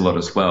on this a lot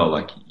as well.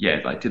 Like,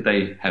 did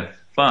they have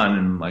fun,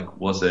 and like,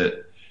 was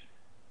it,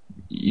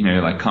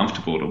 like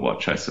comfortable to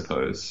watch, I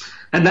suppose.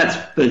 And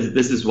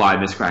this is why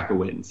Miss Cracker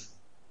wins.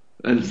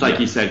 And it's like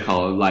you said,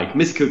 Colin, like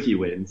Miss Cookie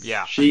wins.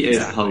 Yeah, she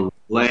is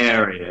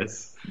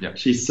hilarious. Yeah.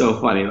 She's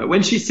so funny. Like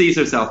when she sees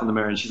herself in the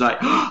mirror and she's like,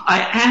 oh,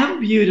 I am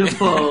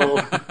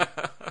beautiful.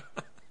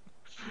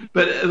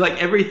 But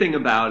like everything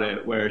about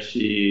it, where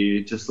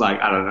she just like,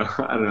 I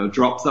don't know,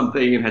 dropped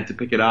something and had to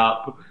pick it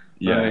up.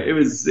 Yeah, it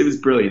was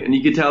brilliant, and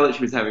you could tell that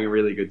she was having a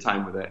really good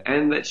time with it,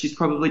 and that she's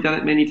probably done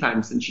it many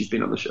times since she's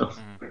been on the show.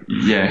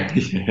 Yeah.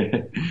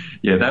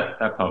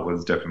 That part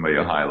was definitely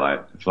a highlight.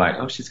 It's like,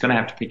 oh, she's gonna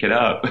have to pick it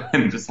up,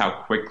 and just how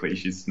quickly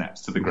she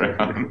snaps to the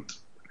ground.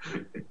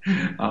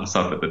 I'll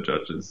stop at the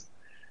judges.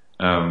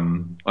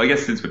 Well, I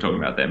guess since we're talking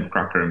about them,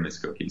 Cracker and Miss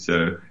Cookie,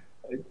 so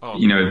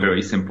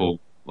very simple,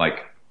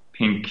 like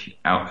pink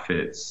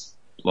outfits,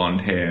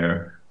 blonde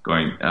hair,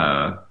 going.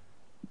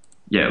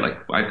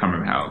 Like, I can't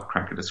remember how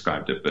Cracker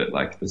described it, but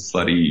like the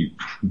slutty,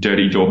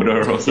 dirty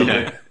daughter or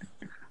something.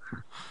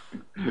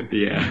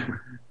 Yeah.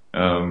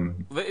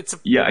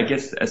 I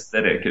guess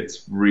aesthetic,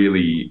 it's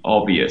really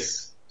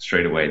obvious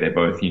straight away. They're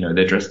both,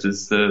 they're dressed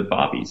as the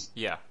Barbies.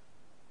 Yeah.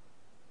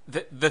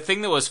 The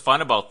thing that was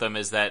fun about them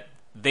is that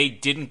they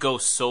didn't go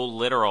so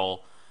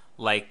literal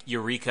like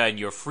Eureka and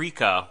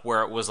Euphorika,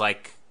 where it was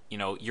like,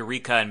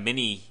 Eureka and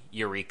mini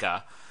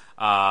Eureka.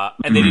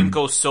 And they didn't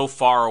go so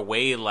far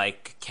away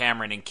like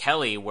Cameron and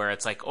Kelly, where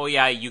it's like, oh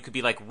yeah, you could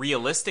be like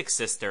realistic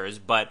sisters,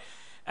 but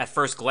at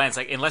first glance,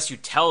 like unless you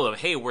tell them,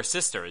 hey, we're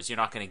sisters, you're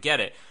not going to get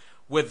it.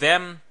 With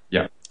them,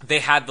 they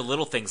had the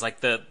little things,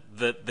 like the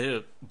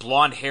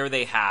blonde hair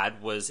they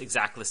had was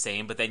exactly the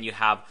same, but then you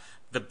have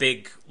the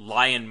big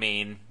lion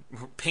mane,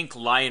 pink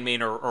lion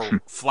mane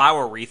or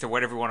flower wreath or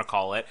whatever you want to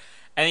call it.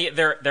 And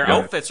their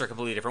outfits are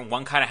completely different.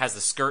 One kind of has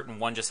the skirt and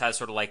one just has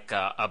sort of like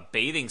a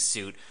bathing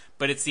suit,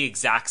 but it's the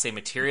exact same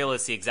material.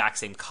 It's the exact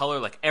same color.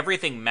 Like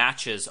everything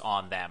matches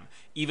on them,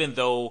 even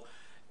though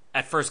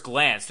at first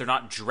glance they're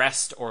not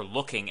dressed or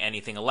looking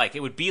anything alike.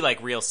 It would be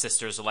like real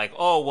sisters are like,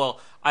 oh, well,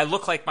 I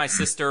look like my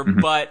sister,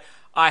 but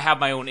I have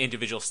my own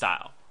individual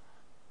style.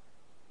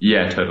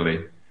 Yeah,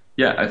 totally.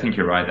 Yeah, I think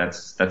you're right.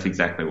 That's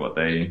exactly what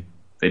they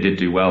did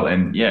do well.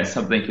 And yeah,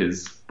 something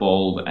as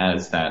bold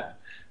as that,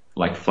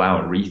 like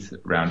flower wreath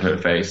around her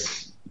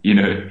face,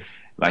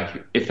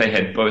 like if they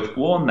had both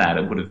worn that,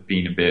 it would have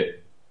been a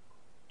bit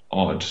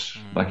odd,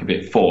 like a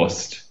bit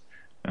forced,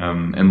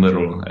 and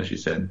literal, as you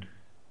said.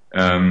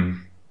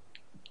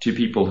 Two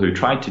people who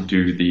tried to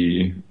do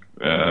the,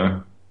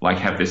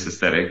 have this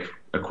aesthetic,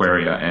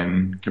 Aquaria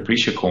and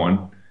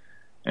Capricorn,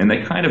 and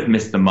they kind of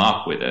missed the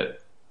mark with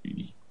it.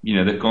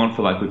 They've gone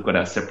for like, we've got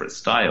our separate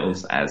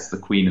styles as the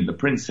queen and the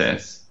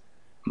princess,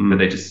 but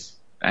they just,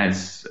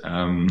 as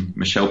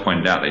Michelle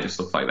pointed out, they just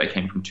look like they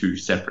came from two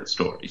separate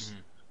stories.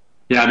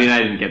 Yeah, I mean,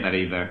 I didn't get that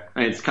either.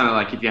 It's kind of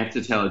like if you have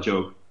to tell a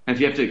joke if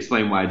you have to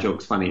explain why a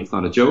joke's funny, it's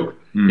not a joke.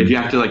 If you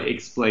have to like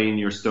explain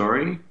your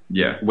story,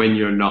 when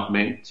you're not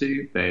meant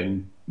to,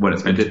 then when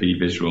it's meant to be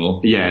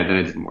visual, then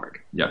it didn't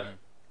work. Yeah.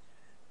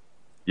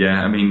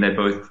 Yeah, I mean, they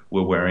both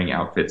were wearing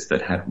outfits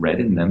that had red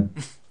in them.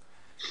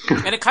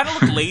 And it kind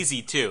of looked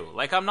lazy, too.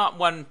 Like, I'm not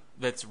one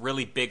that's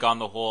really big on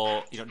the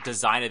whole,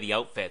 design of the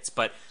outfits,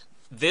 but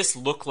this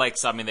looked like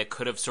something that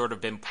could have sort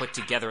of been put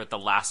together at the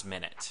last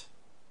minute.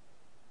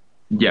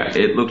 Yeah,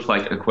 it looked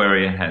like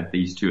Aquaria had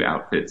these two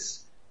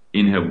outfits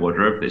in her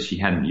wardrobe that she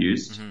hadn't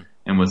used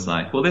and was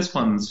like, well, this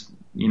one's,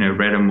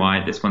 red and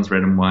white, this one's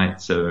red and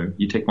white, so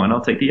you take one, I'll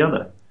take the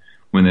other,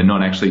 when they're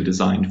not actually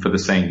designed for the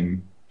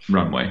same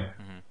runway.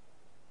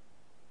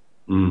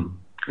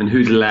 And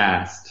who's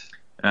last?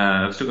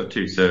 I've still got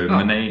two. So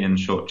Monet and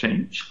Short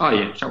Change. Oh,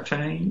 yeah. Short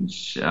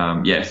Change.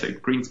 So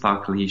green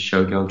sparkly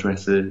showgirl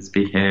dresses,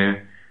 big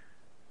hair,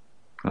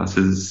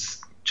 glasses.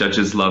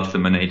 Judges loved that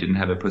Monet didn't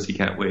have a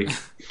pussycat wig.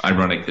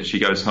 Ironic that she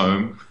goes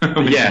home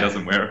when she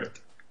doesn't wear it.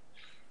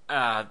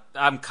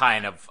 I'm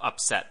kind of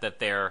upset that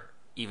they're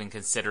even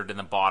considered in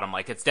the bottom.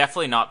 Like, it's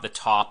definitely not the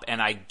top, and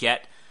I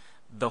get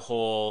the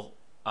whole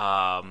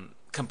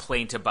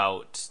complaint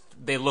about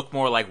they look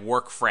more like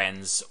work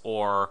friends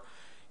or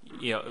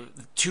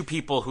two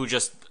people who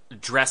just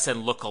dress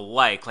and look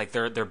alike, like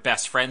they're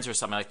best friends or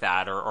something like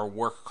that, or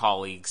work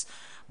colleagues.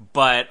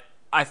 But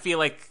I feel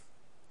like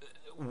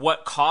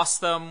what cost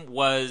them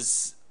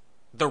was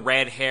the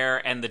red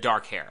hair and the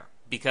dark hair,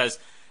 because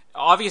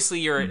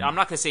obviously I'm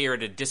not going to say you're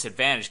at a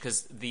disadvantage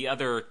because the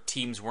other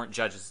teams weren't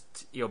judged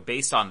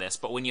based on this,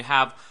 but when you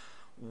have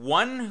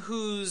one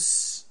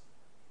who's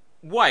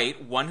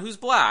white, one who's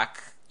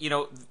black,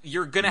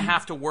 you're going to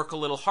have to work a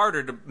little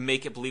harder to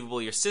make it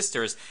believable you're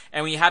sisters.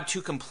 And when you have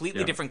two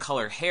completely different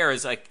color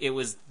hairs, like it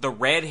was the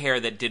red hair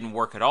that didn't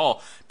work at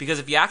all. Because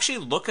if you actually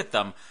look at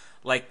them,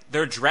 like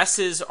their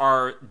dresses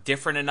are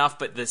different enough,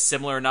 but they're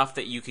similar enough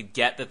that you could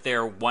get that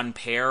they're one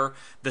pair.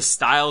 The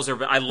styles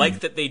are, I like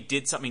that they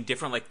did something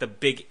different, like the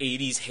big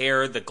 80s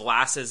hair, the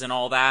glasses and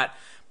all that.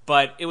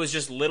 But it was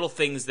just little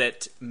things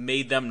that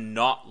made them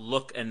not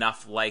look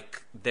enough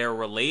like they're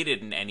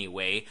related in any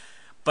way.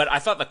 But I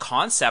thought the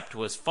concept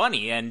was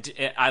funny, and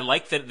I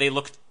like that they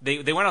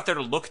went out there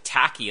to look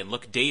tacky and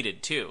look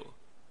dated too.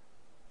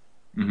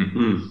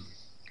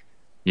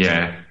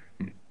 Yeah,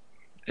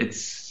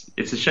 it's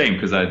a shame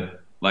because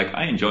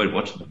I enjoyed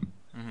watching them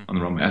on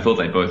the runway. I thought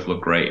they both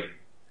looked great.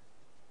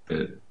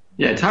 But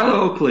yeah, Tyler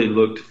Oakley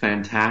looked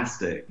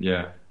fantastic.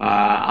 Yeah,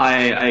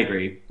 I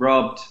agree.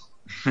 Robbed.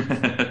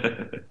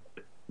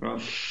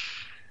 Robbed.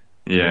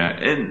 Yeah,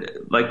 and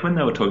like when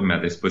they were talking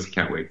about this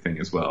Pussycat Week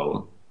thing as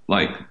well,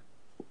 like.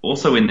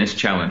 Also in this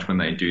challenge, when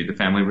they do the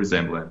family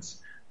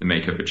resemblance, the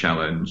makeover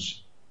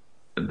challenge,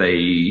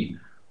 they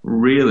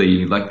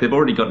really, they've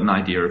already got an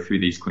idea of who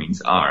these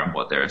queens are and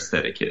what their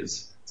aesthetic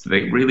is. So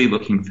they're really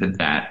looking for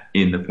that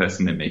in the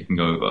person they're making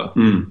over.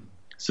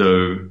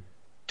 So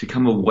to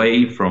come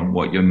away from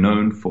what you're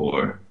known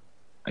for,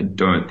 I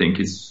don't think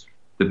is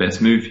the best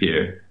move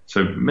here.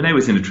 So Monet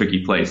was in a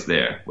tricky place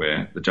there,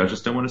 where the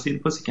judges don't want to see the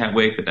pussycat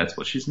wig, but that's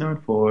what she's known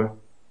for.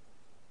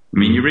 I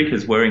mean,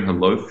 Eureka's wearing her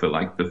loaf for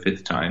the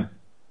 5th time.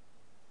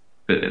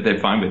 But they're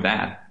fine with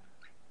that.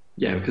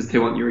 Yeah, because they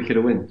want Eureka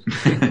to win.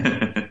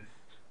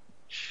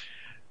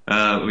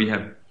 We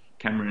have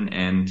Cameron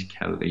and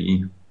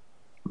Kelly.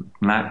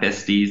 Night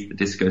besties, the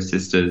Disco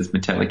Sisters,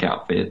 metallic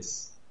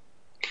outfits.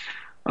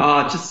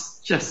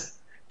 Just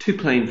too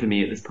plain for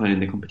me at this point in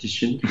the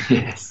competition.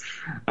 Yes.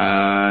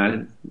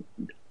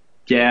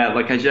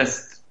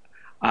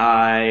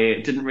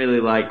 I didn't really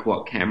like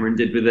what Cameron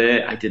did with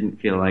it. I didn't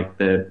feel like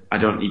I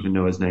don't even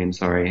know his name,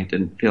 sorry. I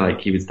didn't feel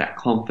like he was that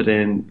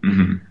confident.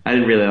 I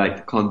didn't really like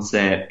the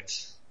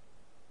concept.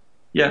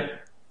 Yeah.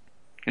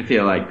 I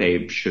feel like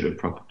they should have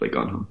probably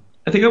gone home.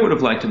 I think I would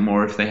have liked it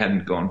more if they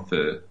hadn't gone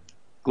for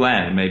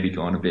glam, maybe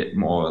gone a bit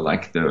more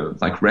like the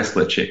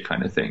wrestler chick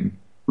kind of thing.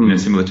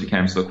 Similar to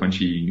Cam's look when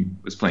she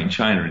was playing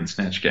China in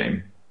Snatch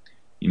Game.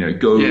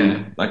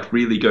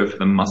 Really go for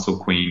the muscle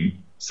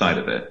queen side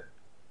of it.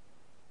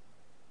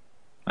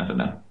 I don't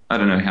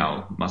know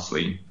how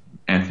muscly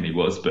Anthony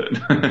was, but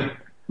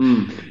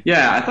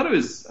yeah, I thought it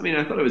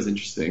was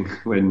interesting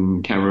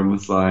when Cameron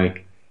was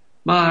like,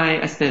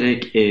 my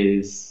aesthetic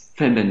is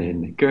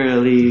feminine,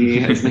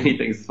 girly, as many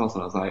things as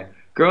possible. I was like,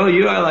 girl,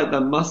 you are like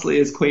the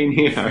muscliest queen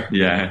here.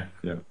 Yeah.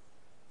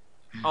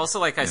 Also,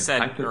 like I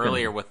said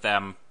earlier with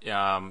them,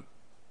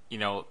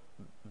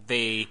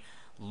 they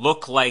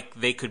look like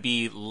they could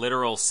be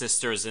literal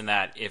sisters in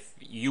that if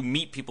you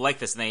meet people like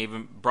this, and they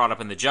even brought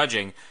up in the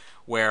judging,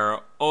 where,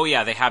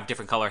 they have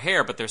different color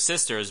hair, but they're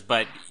sisters.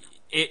 But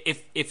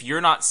if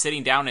you're not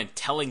sitting down and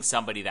telling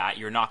somebody that,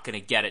 you're not going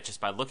to get it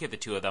just by looking at the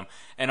two of them.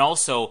 And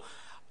also,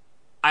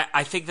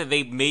 I think that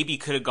they maybe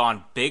could have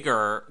gone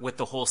bigger with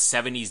the whole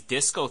 70s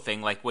disco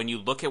thing. Like when you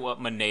look at what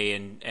Monet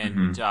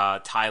and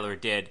Tyler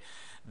did,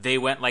 they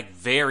went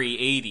very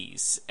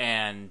 80s.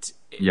 And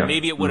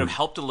maybe it would have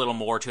helped a little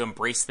more to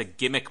embrace the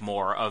gimmick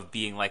more of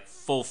being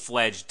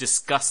full-fledged,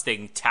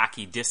 disgusting,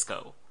 tacky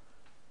disco.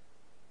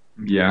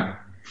 Yeah.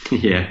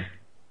 Yeah.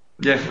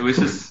 Yeah, it was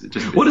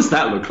just. What does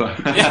that look like?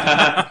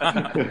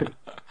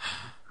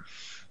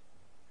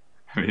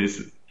 I mean,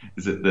 is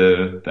it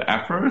the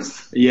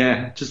afros?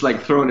 Yeah, just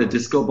like throwing a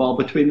disco ball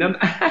between them.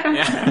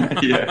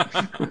 Yeah.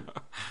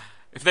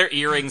 If their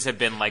earrings had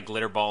been like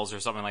glitter balls or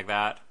something like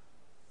that.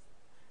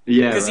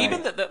 Yeah, because right.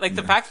 even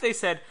the fact that they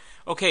said,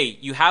 okay,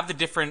 you have the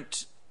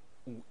different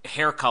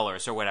hair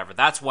colors or whatever,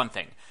 that's one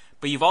thing.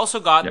 But you've also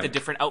got the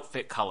different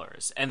outfit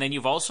colors, and then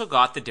you've also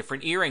got the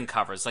different earring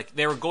covers. Like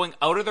they were going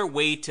out of their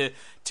way to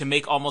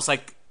make almost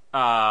like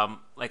I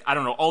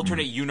don't know,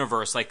 alternate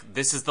universe. Like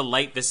this is the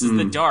light, this is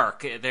the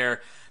dark.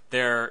 They're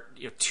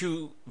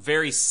two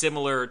very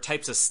similar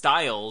types of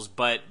styles,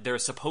 but they're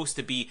supposed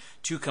to be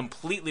two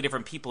completely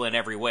different people in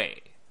every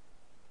way.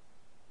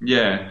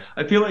 Yeah,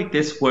 I feel like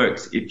this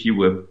works if you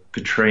were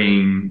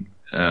portraying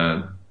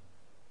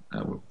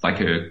like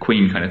a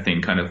queen kind of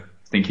thing, kind of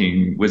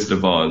thinking Wizard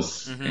of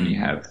Oz, and you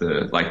have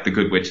the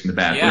good witch and the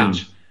bad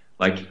witch.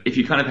 Like if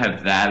you kind of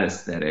have that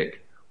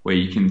aesthetic where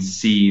you can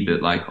see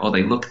that like, oh,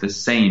 they look the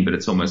same, but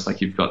it's almost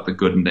like you've got the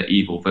good and the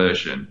evil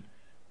version.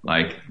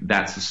 Like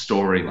that's a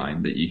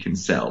storyline that you can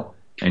sell,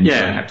 and you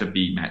don't have to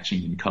be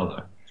matching in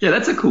color. Yeah,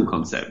 that's a cool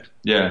concept.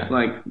 Yeah,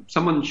 like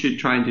someone should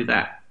try and do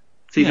that.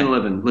 Season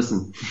 11,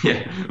 listen.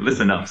 Yeah,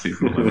 listen up,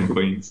 Season 11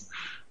 Queens.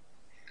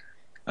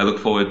 I look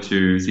forward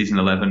to Season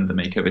 11, the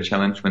Makeover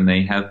Challenge, when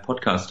they have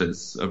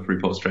podcasters of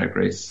RuPaul's Drag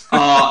Race.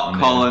 Oh,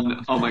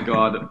 Colin, oh my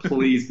God,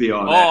 please be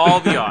on it. I'll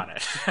be on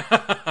it.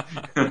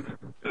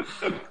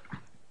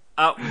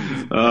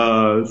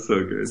 Oh,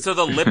 so good. So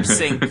the lip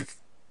sync,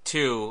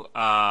 too.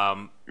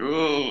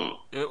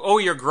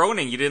 You're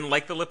groaning. You didn't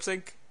like the lip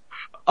sync?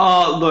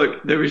 Oh,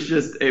 look,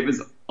 it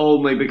was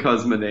only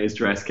because Monet's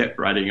dress kept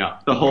riding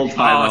up. The whole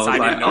time I was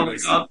like, oh my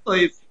God,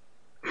 please.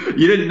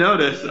 You didn't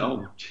notice?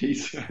 Oh,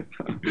 jeez.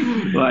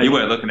 You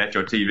weren't looking at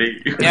your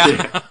TV.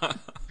 Yeah.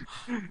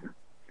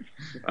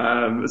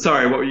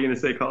 Sorry, what were you going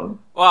to say, Colin?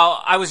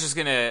 Well, I was just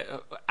going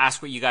to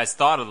ask what you guys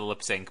thought of the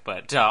lip sync,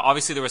 but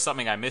obviously there was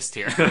something I missed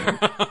here.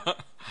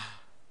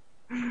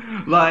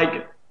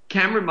 Like,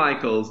 Cameron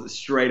Michaels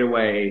straight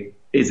away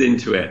is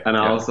into it, and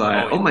I was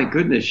like, oh my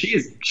goodness,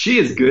 she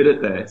is good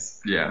at this.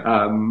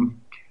 Yeah.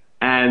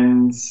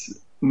 And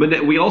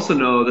Monet, we also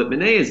know that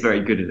Monet is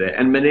very good at it,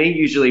 and Monet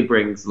usually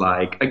brings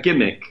like a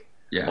gimmick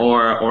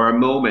or a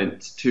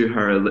moment to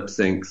her lip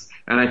syncs.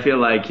 And I feel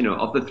like,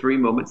 of the 3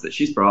 moments that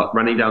she's brought,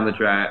 running down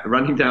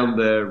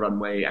the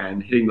runway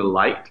and hitting the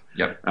light,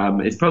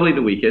 is probably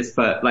the weakest.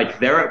 But like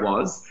there it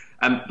was.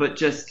 But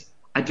just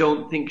I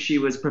don't think she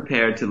was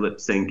prepared to lip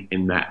sync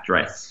in that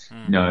dress.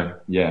 No,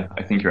 yeah,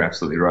 I think you're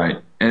absolutely right.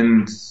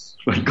 And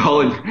like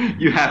Colin,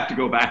 you have to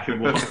go back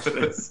and watch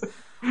this.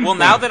 Well,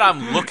 now that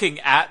I'm looking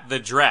at the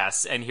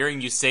dress and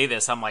hearing you say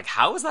this, I'm like,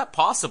 how is that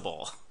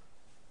possible?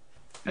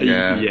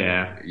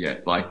 Yeah.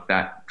 Like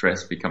that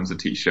dress becomes a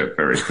t-shirt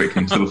very quick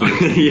into the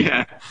look.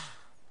 Yeah.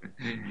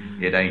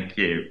 It ain't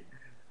cute.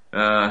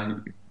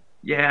 And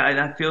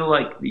I feel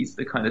like these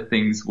are the kind of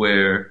things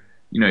where,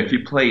 if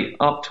you play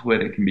up to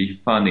it, it can be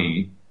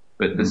funny,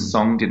 but the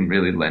song didn't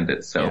really lend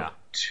itself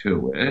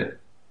to it.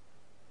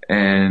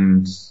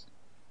 And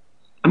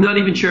I'm not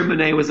even sure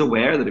Monet was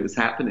aware that it was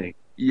happening.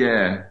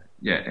 Yeah,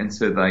 and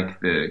so like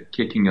the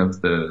kicking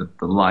of the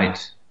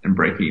light and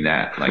breaking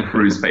that, like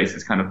Rue's face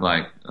is kind of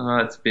like, oh,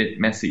 it's a bit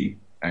messy,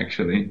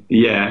 actually.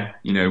 Yeah.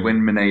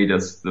 When Monet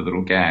does the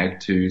little gag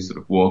to sort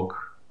of walk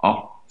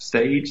off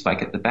stage,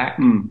 like at the back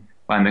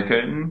behind the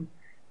curtain,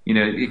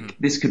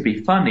 this could be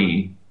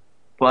funny,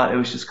 but it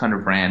was just kind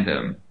of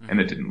random and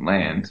it didn't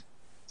land.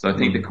 So I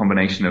think the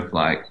combination of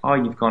like, oh,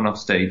 you've gone off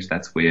stage,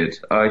 that's weird.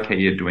 Oh, okay,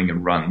 you're doing a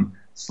run,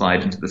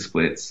 slide into the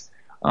splits.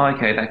 Oh,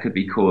 okay, that could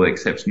be cool,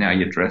 except now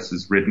your dress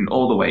is ridden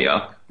all the way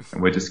up,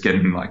 and we're just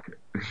getting like,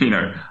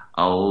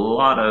 a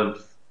lot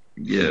of,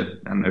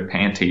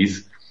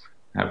 panties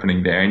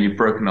happening there, and you've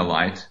broken a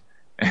light.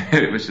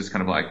 It was just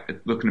kind of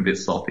like looking a bit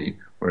sloppy,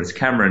 whereas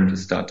Cameron, to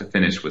start to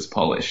finish, was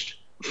polished.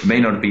 It may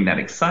not have been that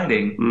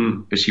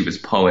exciting, but she was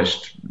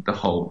polished the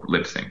whole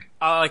lip sync.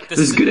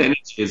 There's good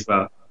energy as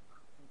well.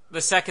 The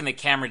second that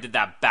Cameron did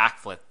that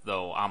backflip,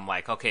 though, I'm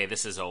like, okay,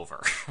 this is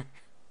over.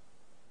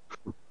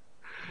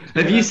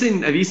 Have you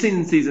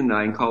seen season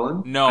 9,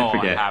 Colin? No,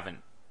 I haven't.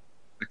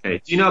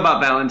 Okay. Do you know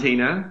about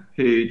Valentina,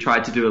 who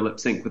tried to do a lip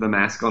sync with a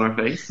mask on her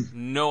face?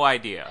 No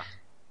idea.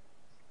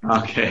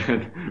 Okay.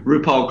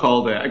 RuPaul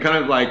called it. I kind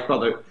of like thought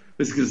that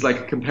this is like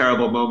a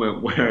comparable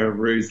moment where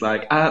Ru's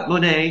like,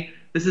 Monet,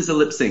 this is a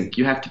lip sync.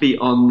 You have to be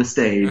on the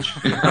stage.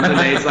 And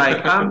Monet's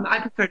like, I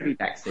prefer to be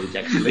backstage,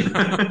 actually.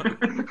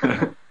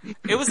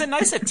 It was a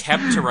nice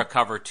attempt to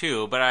recover,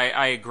 too, but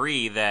I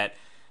agree that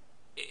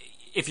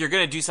if you're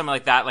going to do something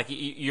like that, like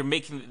you're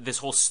making this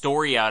whole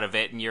story out of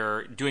it and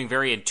you're doing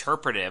very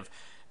interpretive,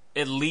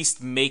 at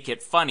least make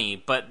it funny.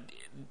 But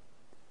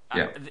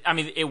I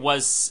mean, it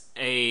was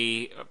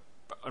I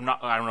don't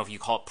know if you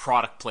call it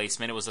product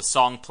placement. It was a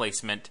song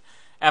placement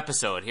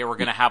episode. Here we're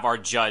going to have our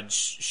judge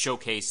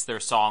showcase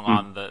their song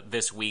on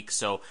this week.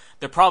 So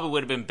there probably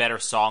would have been better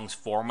songs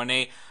for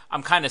Monet.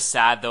 I'm kind of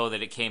sad though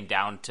that it came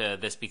down to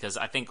this because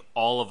I think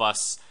all of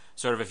us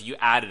sort of if you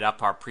added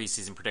up our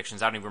preseason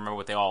predictions, I don't even remember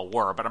what they all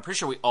were, but I'm pretty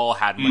sure we all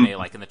had Monet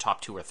like in the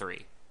top 2 or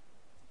 3.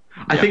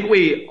 I think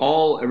we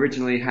all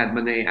originally had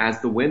Monet as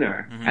the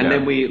winner. And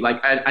then we, like,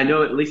 I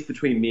know at least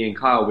between me and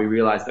Kyle, we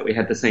realized that we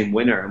had the same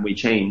winner and we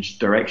changed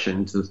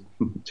direction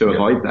to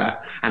avoid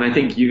that. And I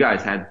think you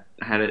guys had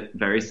a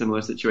very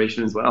similar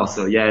situation as well.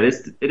 So yeah,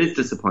 it is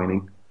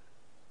disappointing.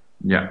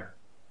 Yeah.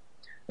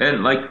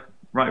 And like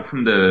right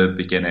from the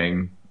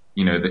beginning,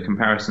 you know, the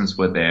comparisons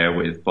were there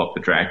with Bob the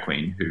Drag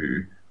Queen,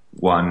 who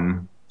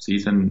won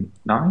season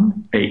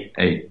 9?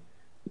 8.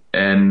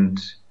 And,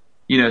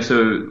 you know,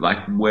 so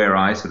like where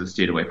I sort of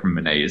steered away from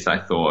Monet is I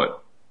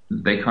thought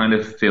they kind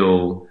of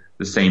fill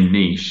the same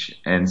niche.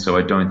 And so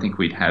I don't think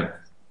we'd have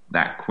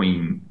that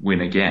queen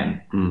win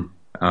again. You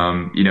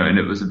know, and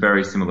it was a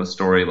very similar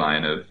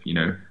storyline of, you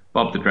know,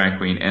 Bob the Drag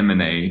Queen and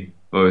Monet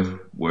both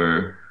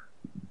were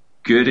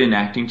good in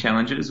acting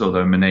challenges,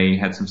 although Monet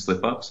had some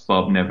slip-ups.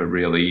 Bob never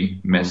really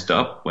messed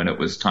up when it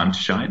was time to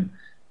shine.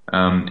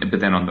 But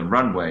then on the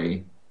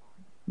runway,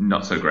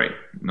 not so great,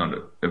 not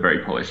a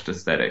very polished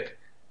aesthetic.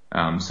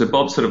 So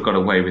Bob sort of got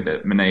away with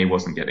it. Monet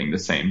wasn't getting the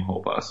same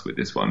whole bus with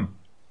this one.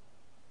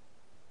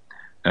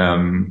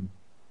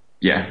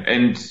 Yeah,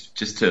 and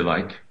just to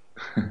like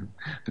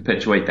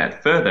perpetuate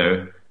that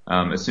further,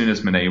 as soon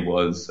as Monet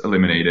was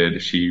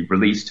eliminated, she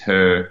released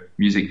her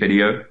music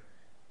video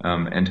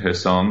and her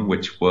song,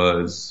 which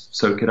was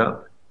Soak It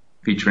Up,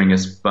 featuring a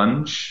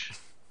sponge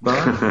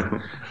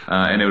bar.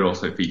 And it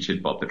also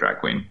featured Bob the Drag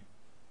Queen.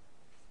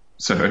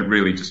 So it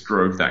really just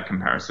drove that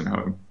comparison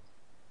home.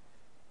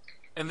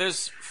 And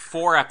there's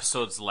 4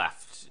 episodes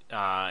left,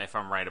 if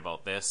I'm right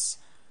about this.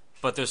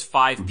 But there's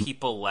 5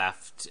 people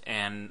left,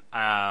 and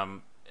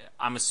I'm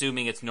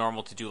assuming it's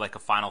normal to do like a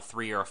final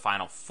 3 or a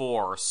final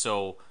 4.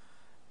 So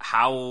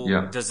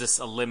how does this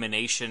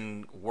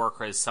elimination work?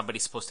 Or is somebody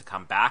supposed to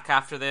come back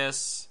after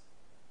this?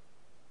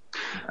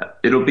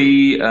 It'll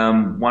be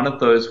one of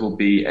those will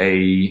be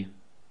a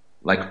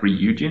like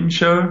reunion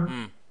show.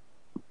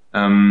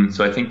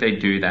 So I think they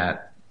do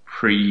that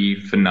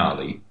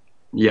pre-finale.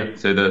 Yeah.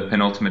 So the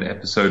penultimate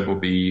episode will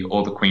be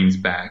all the queens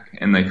back,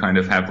 and they kind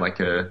of have like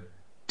a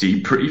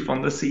debrief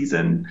on the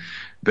season.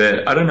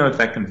 But I don't know if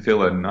that can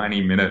fill a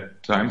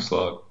 90-minute time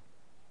slot.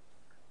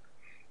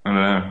 I don't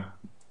know.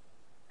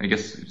 I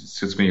guess it's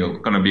just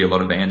going to be a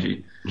lot of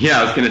Angie.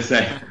 Yeah, I was going to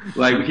say,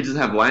 like, we could just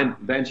have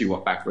Angie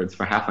walk backwards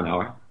for half an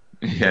hour.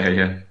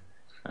 Yeah.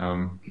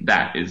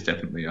 That is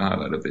definitely a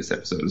highlight of this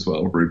episode as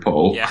well.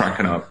 RuPaul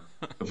cracking up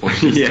before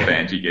she gets to the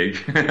Angie gig.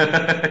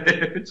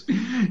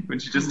 When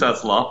she just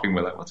starts laughing,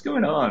 we're like, what's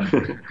going on?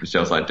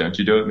 Michelle's like, don't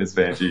you do it, Miss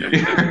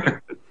Vanjie.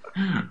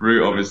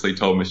 Ru obviously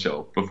told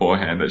Michelle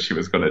beforehand that she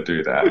was going to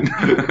do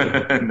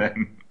that. And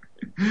then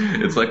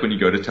it's like when you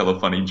go to tell a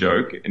funny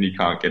joke and you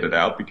can't get it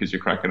out because you're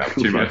cracking up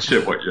too much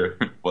at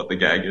what the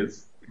gag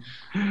is.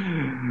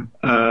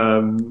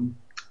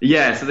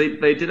 Yeah, so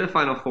they did a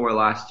final 4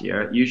 last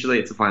year. Usually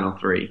it's a final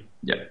 3.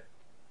 Yeah.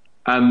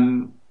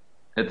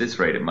 At this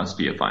rate, it must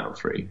be a final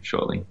 3,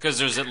 surely. Because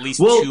there's at least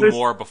 2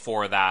 more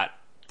before that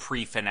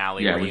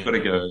pre-finale. Yeah, we've got to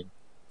go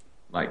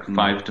like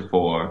 5 to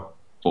 4,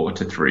 4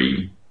 to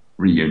 3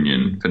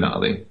 reunion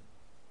finale.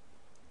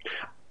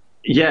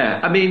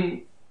 Yeah, I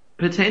mean,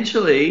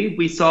 potentially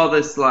we saw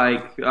this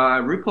like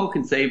RuPaul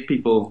can save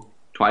people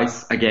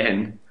twice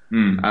again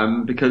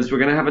because we're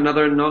going to have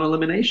another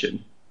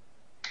non-elimination.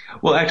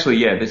 Well, actually,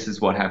 yeah, this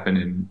is what happened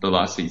in the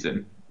last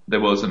season. There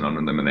was a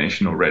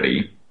non-elimination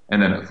already,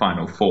 and then at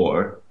Final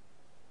 4,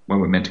 when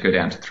we're meant to go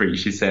down to 3,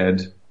 she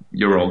said,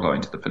 you're all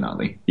going to the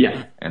finale.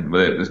 Yeah. And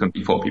there's going to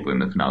be 4 people in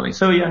the finale.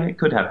 So, yeah, it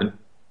could happen.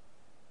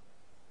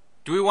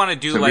 Do we want to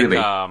do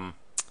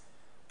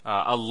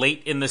a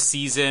late in the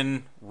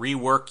season,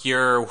 rework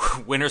your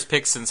winners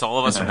pick since all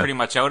of us are pretty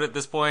much out at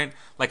this point?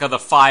 Like, of the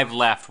 5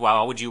 left,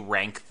 how would you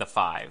rank the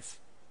 5?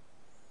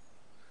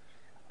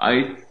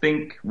 I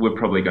think we're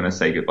probably going to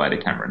say goodbye to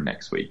Cameron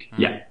next week.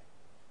 Yeah.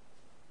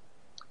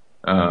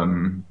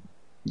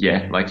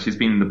 Yeah, like she's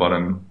been in the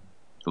bottom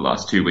the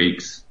last 2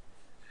 weeks.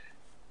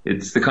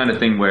 It's the kind of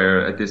thing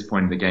where at this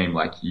point in the game,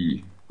 like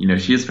you know,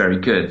 she is very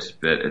good,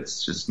 but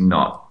it's just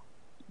not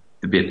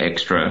the bit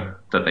extra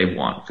that they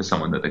want for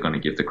someone that they're going to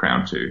give the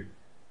crown to.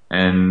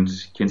 And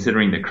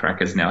considering that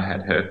Cracker's now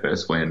had her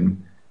first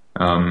win,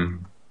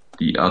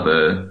 the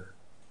other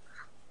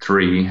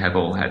 3 have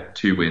all had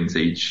 2 wins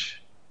each.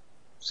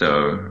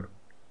 So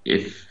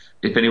if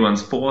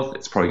anyone's 4th,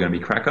 it's probably going to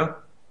be Cracker.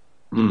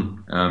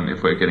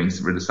 If we're getting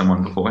rid of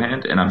someone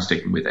beforehand, and I'm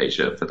sticking with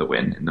Asia for the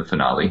win in the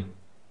finale.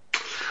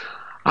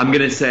 I'm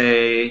going to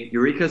say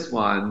Eureka's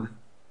 1,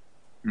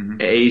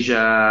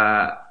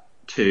 Asia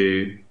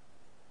 2,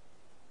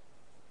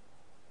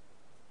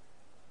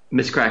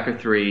 Miss Cracker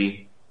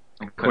 3,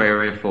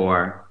 Aquaria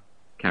 4,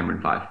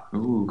 Cameron 5.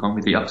 Ooh, gone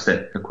with the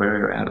upset.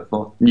 Aquaria out of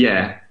 4.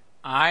 Yeah.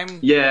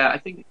 Yeah, I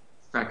think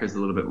Cracker's a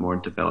little bit more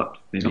developed,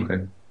 maybe.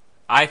 Okay.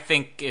 I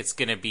think it's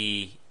going to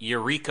be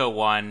Eureka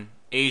 1,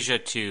 Asia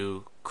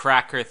 2,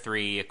 Cracker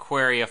 3,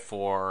 Aquaria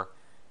 4,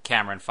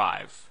 Cameron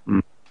 5.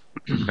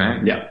 Okay.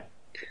 Yeah.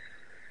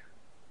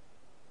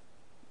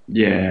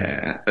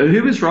 Yeah.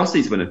 Who was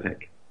Rossi's winner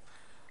pick?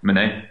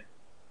 Monet.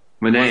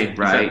 Monet,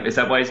 right? Is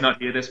that why he's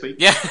not here this week?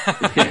 Yeah,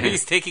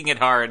 he's taking it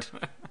hard.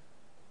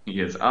 He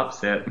is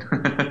upset.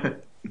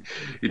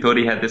 He thought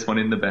he had this one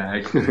in the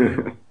bag.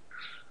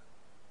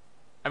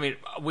 I mean,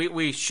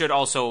 we should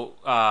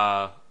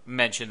also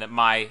mention that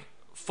my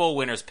full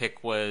winner's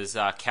pick was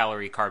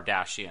Calorie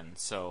Kardashian.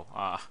 So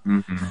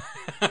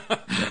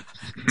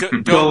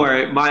don't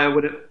worry, my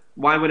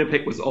winner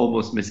pick was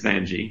almost Miss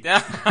Vanjie.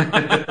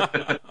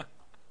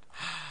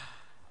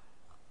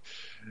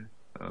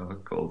 Oh,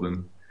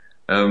 Golden.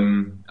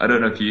 I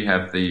don't know if you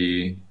have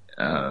the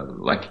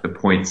like the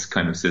points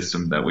kind of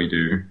system that we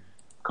do,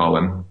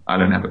 Colin. I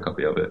don't have a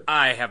copy of it.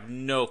 I have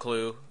no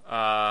clue.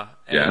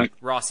 And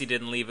Rossi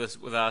didn't leave us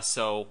with us,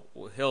 so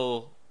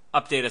he'll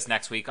update us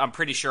next week. I'm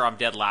pretty sure I'm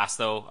dead last,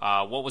 though.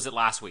 What was it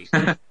last week?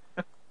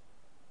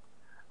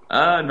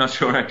 Not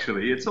sure,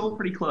 actually. It's all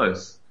pretty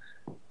close,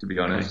 to be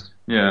honest.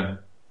 Okay. Yeah.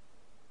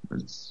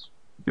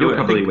 You'll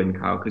probably win,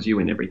 Kyle, because you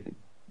win everything.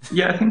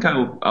 Yeah, I think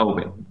I'll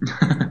win.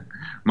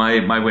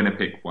 My winner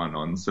pick won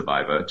on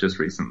Survivor just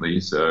recently,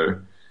 so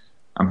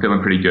I'm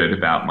feeling pretty good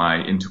about my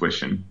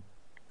intuition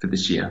for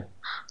this year.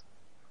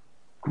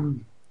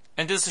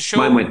 And does the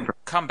show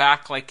come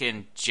back like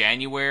in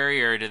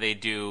January, or do they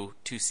do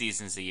 2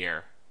 seasons a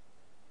year?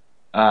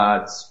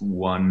 It's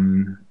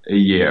 1 a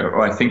year,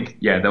 or I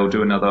think they'll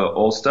do another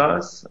All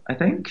Stars. I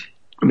think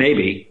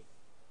maybe.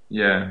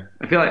 Yeah,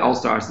 I feel like All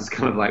Stars is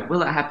kind of like,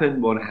 will it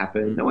happen? Won't it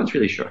happen? No one's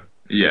really sure.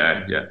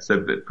 Yeah.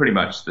 So pretty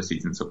much the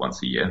seasons are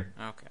once a year.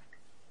 Okay.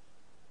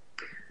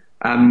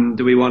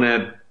 Do we want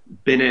to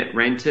bin it,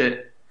 rent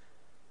it,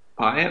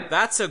 buy it?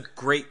 That's a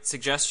great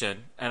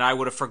suggestion, and I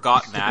would have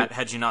forgotten that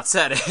had you not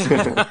said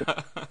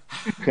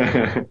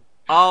it.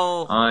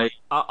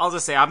 I'll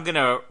just say I'm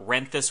gonna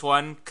rent this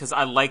one because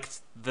I liked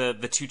the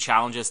 2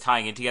 challenges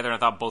tying in together, and I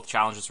thought both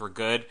challenges were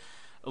good.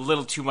 A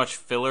little too much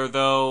filler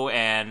though,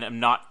 and I'm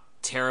not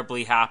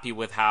terribly happy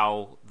with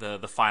how the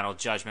final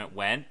judgment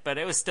went, but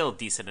it was still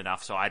decent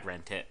enough, so I'd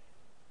rent it.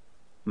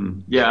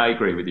 Yeah, I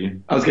agree with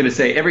you. I was going to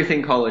say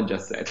everything Colin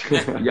just said.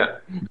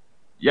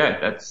 Yeah,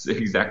 that's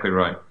exactly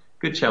right.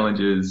 Good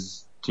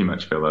challenges, too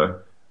much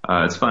filler.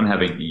 It's fun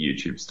having the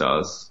YouTube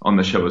stars on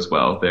the show as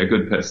well. They're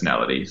good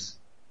personalities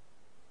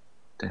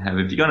to have.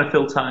 If you're going to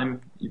fill time,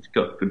 you've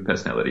got good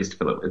personalities to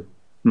fill it with.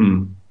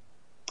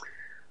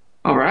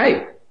 All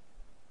right.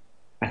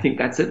 I think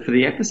that's it for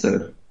the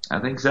episode. I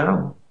think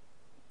so.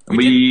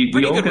 We did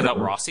pretty good without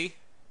Rossi.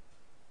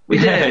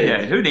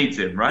 Yeah. Who needs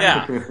him, right?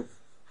 Yeah.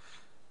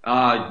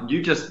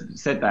 You just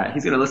said that.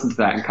 He's going to listen to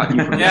that and cut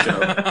you from the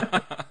show.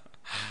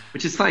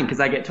 Which is fine, because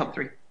I get top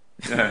 3.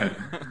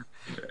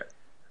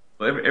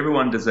 Well,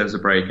 everyone deserves a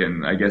break,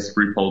 and I guess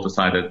RuPaul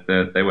decided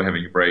that they were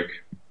having a break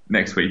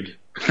next week.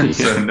 So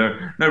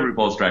no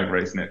RuPaul's Drag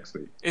Race next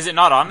week. Is it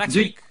not on next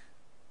week?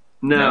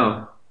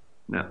 No.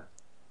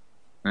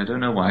 I don't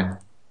know why.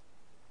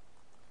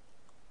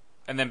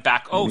 And then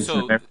back...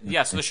 so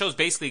the show's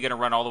basically going to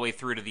run all the way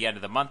through to the end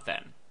of the month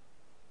then.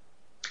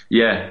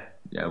 Yeah,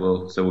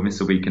 we'll miss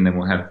a week and then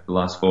we'll have the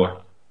last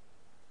 4.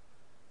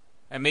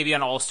 And maybe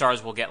on All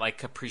Stars we'll get like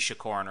Capricia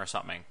Corn or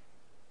something.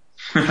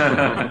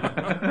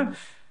 It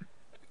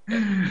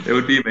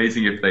would be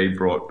amazing if they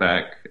brought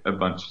back a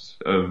bunch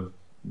of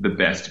the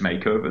best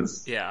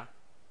makeovers. Yeah,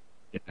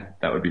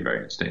 that would be very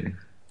entertaining.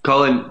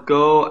 Colin,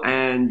 go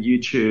and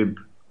YouTube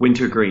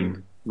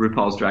Wintergreen,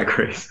 RuPaul's Drag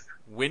Race.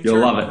 You'll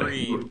love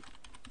it.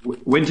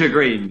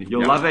 Wintergreen,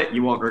 you'll love it.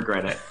 You won't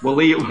regret it. We'll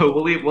leave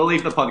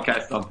the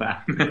podcast on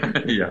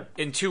that. Yeah.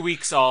 In 2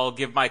 weeks, I'll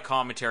give my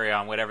commentary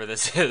on whatever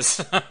this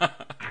is.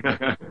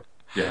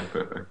 Yeah,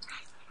 perfect.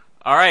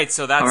 All right,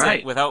 so that's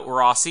it without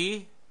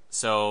Rossi.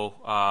 So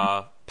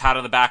pat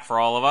on the back for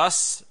all of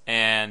us.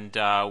 And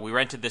we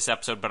rented this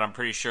episode, but I'm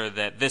pretty sure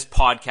that this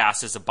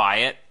podcast is a buy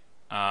it.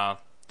 That's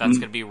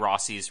going to be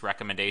Rossi's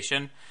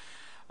recommendation.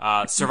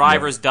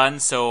 Survivor's done.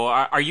 So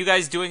are you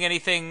guys doing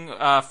anything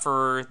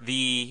for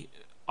the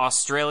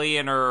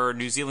Australian or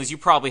New Zealand's? You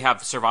probably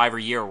have Survivor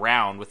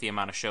year-round with the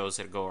amount of shows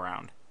that go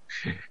around.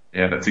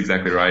 Yeah, that's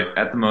exactly right.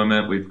 At the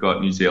moment, we've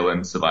got New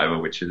Zealand Survivor,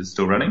 which is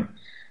still running.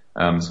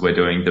 So we're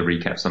doing the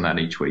recaps on that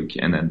each week,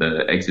 and then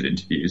the exit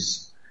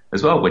interviews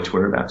as well, which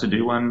we're about to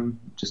do one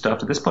just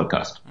after this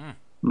podcast.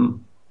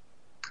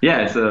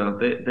 Yeah, so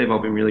they've all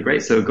been really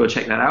great. So go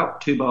check that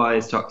out. 2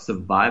 Boys Talk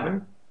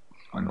Survivor.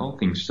 On all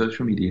things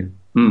social media.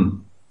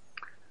 And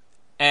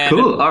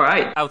cool, all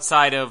right.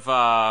 Outside of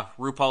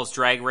RuPaul's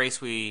Drag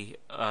Race, we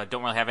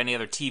don't really have any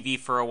other TV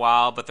for a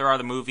while, but there are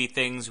the movie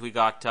things. We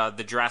got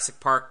the Jurassic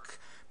Park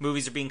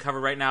movies are being covered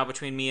right now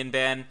between me and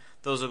Ben.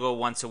 Those will go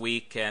once a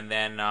week. And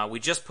then we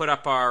just put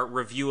up our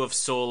review of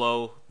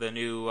Solo, the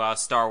new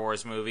Star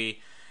Wars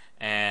movie.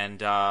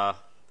 And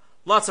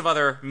lots of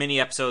other mini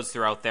episodes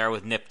throughout there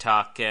with Nip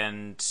Tuck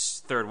and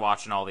Third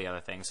Watch and all the other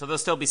things. So there'll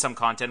still be some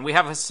content. We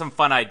have some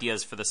fun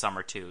ideas for the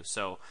summer too.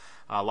 So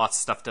lots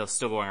of stuff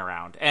still going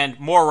around. And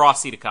more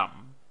Rossi to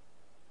come.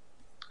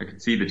 I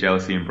could see the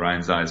jealousy in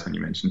Brian's eyes when you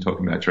mentioned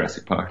talking about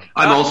Jurassic Park.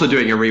 I'm also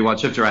doing a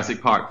rewatch of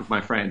Jurassic Park with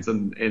my friends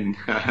in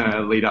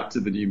lead up to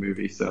the new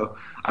movie, so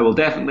I will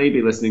definitely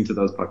be listening to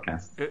those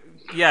podcasts.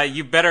 Yeah,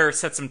 you better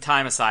set some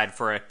time aside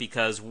for it,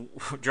 because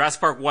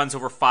Jurassic Park 1's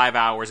over 5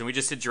 hours, and we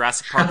just did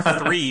Jurassic Park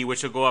 3,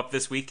 which will go up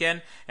this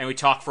weekend, and we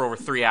talked for over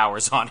 3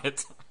 hours on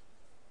it.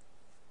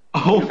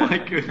 Oh my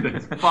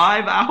goodness,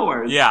 5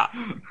 hours? Yeah.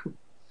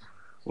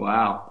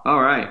 Wow.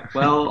 All right.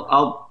 Well,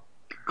 I'll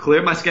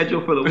clear my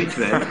schedule for the week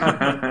then.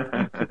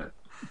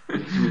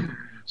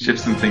 Shift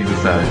some things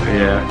aside.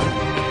 Yeah.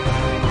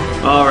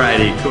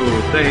 Alrighty,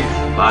 cool. Thanks.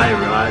 Bye,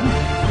 everyone.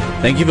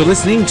 Thank you for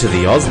listening to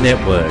the Oz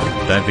Network.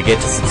 Don't forget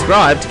to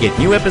subscribe to get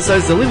new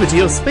episodes delivered to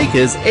your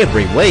speakers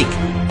every week.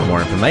 For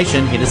more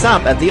information, hit us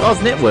up at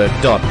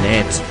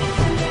theoznetwork.net.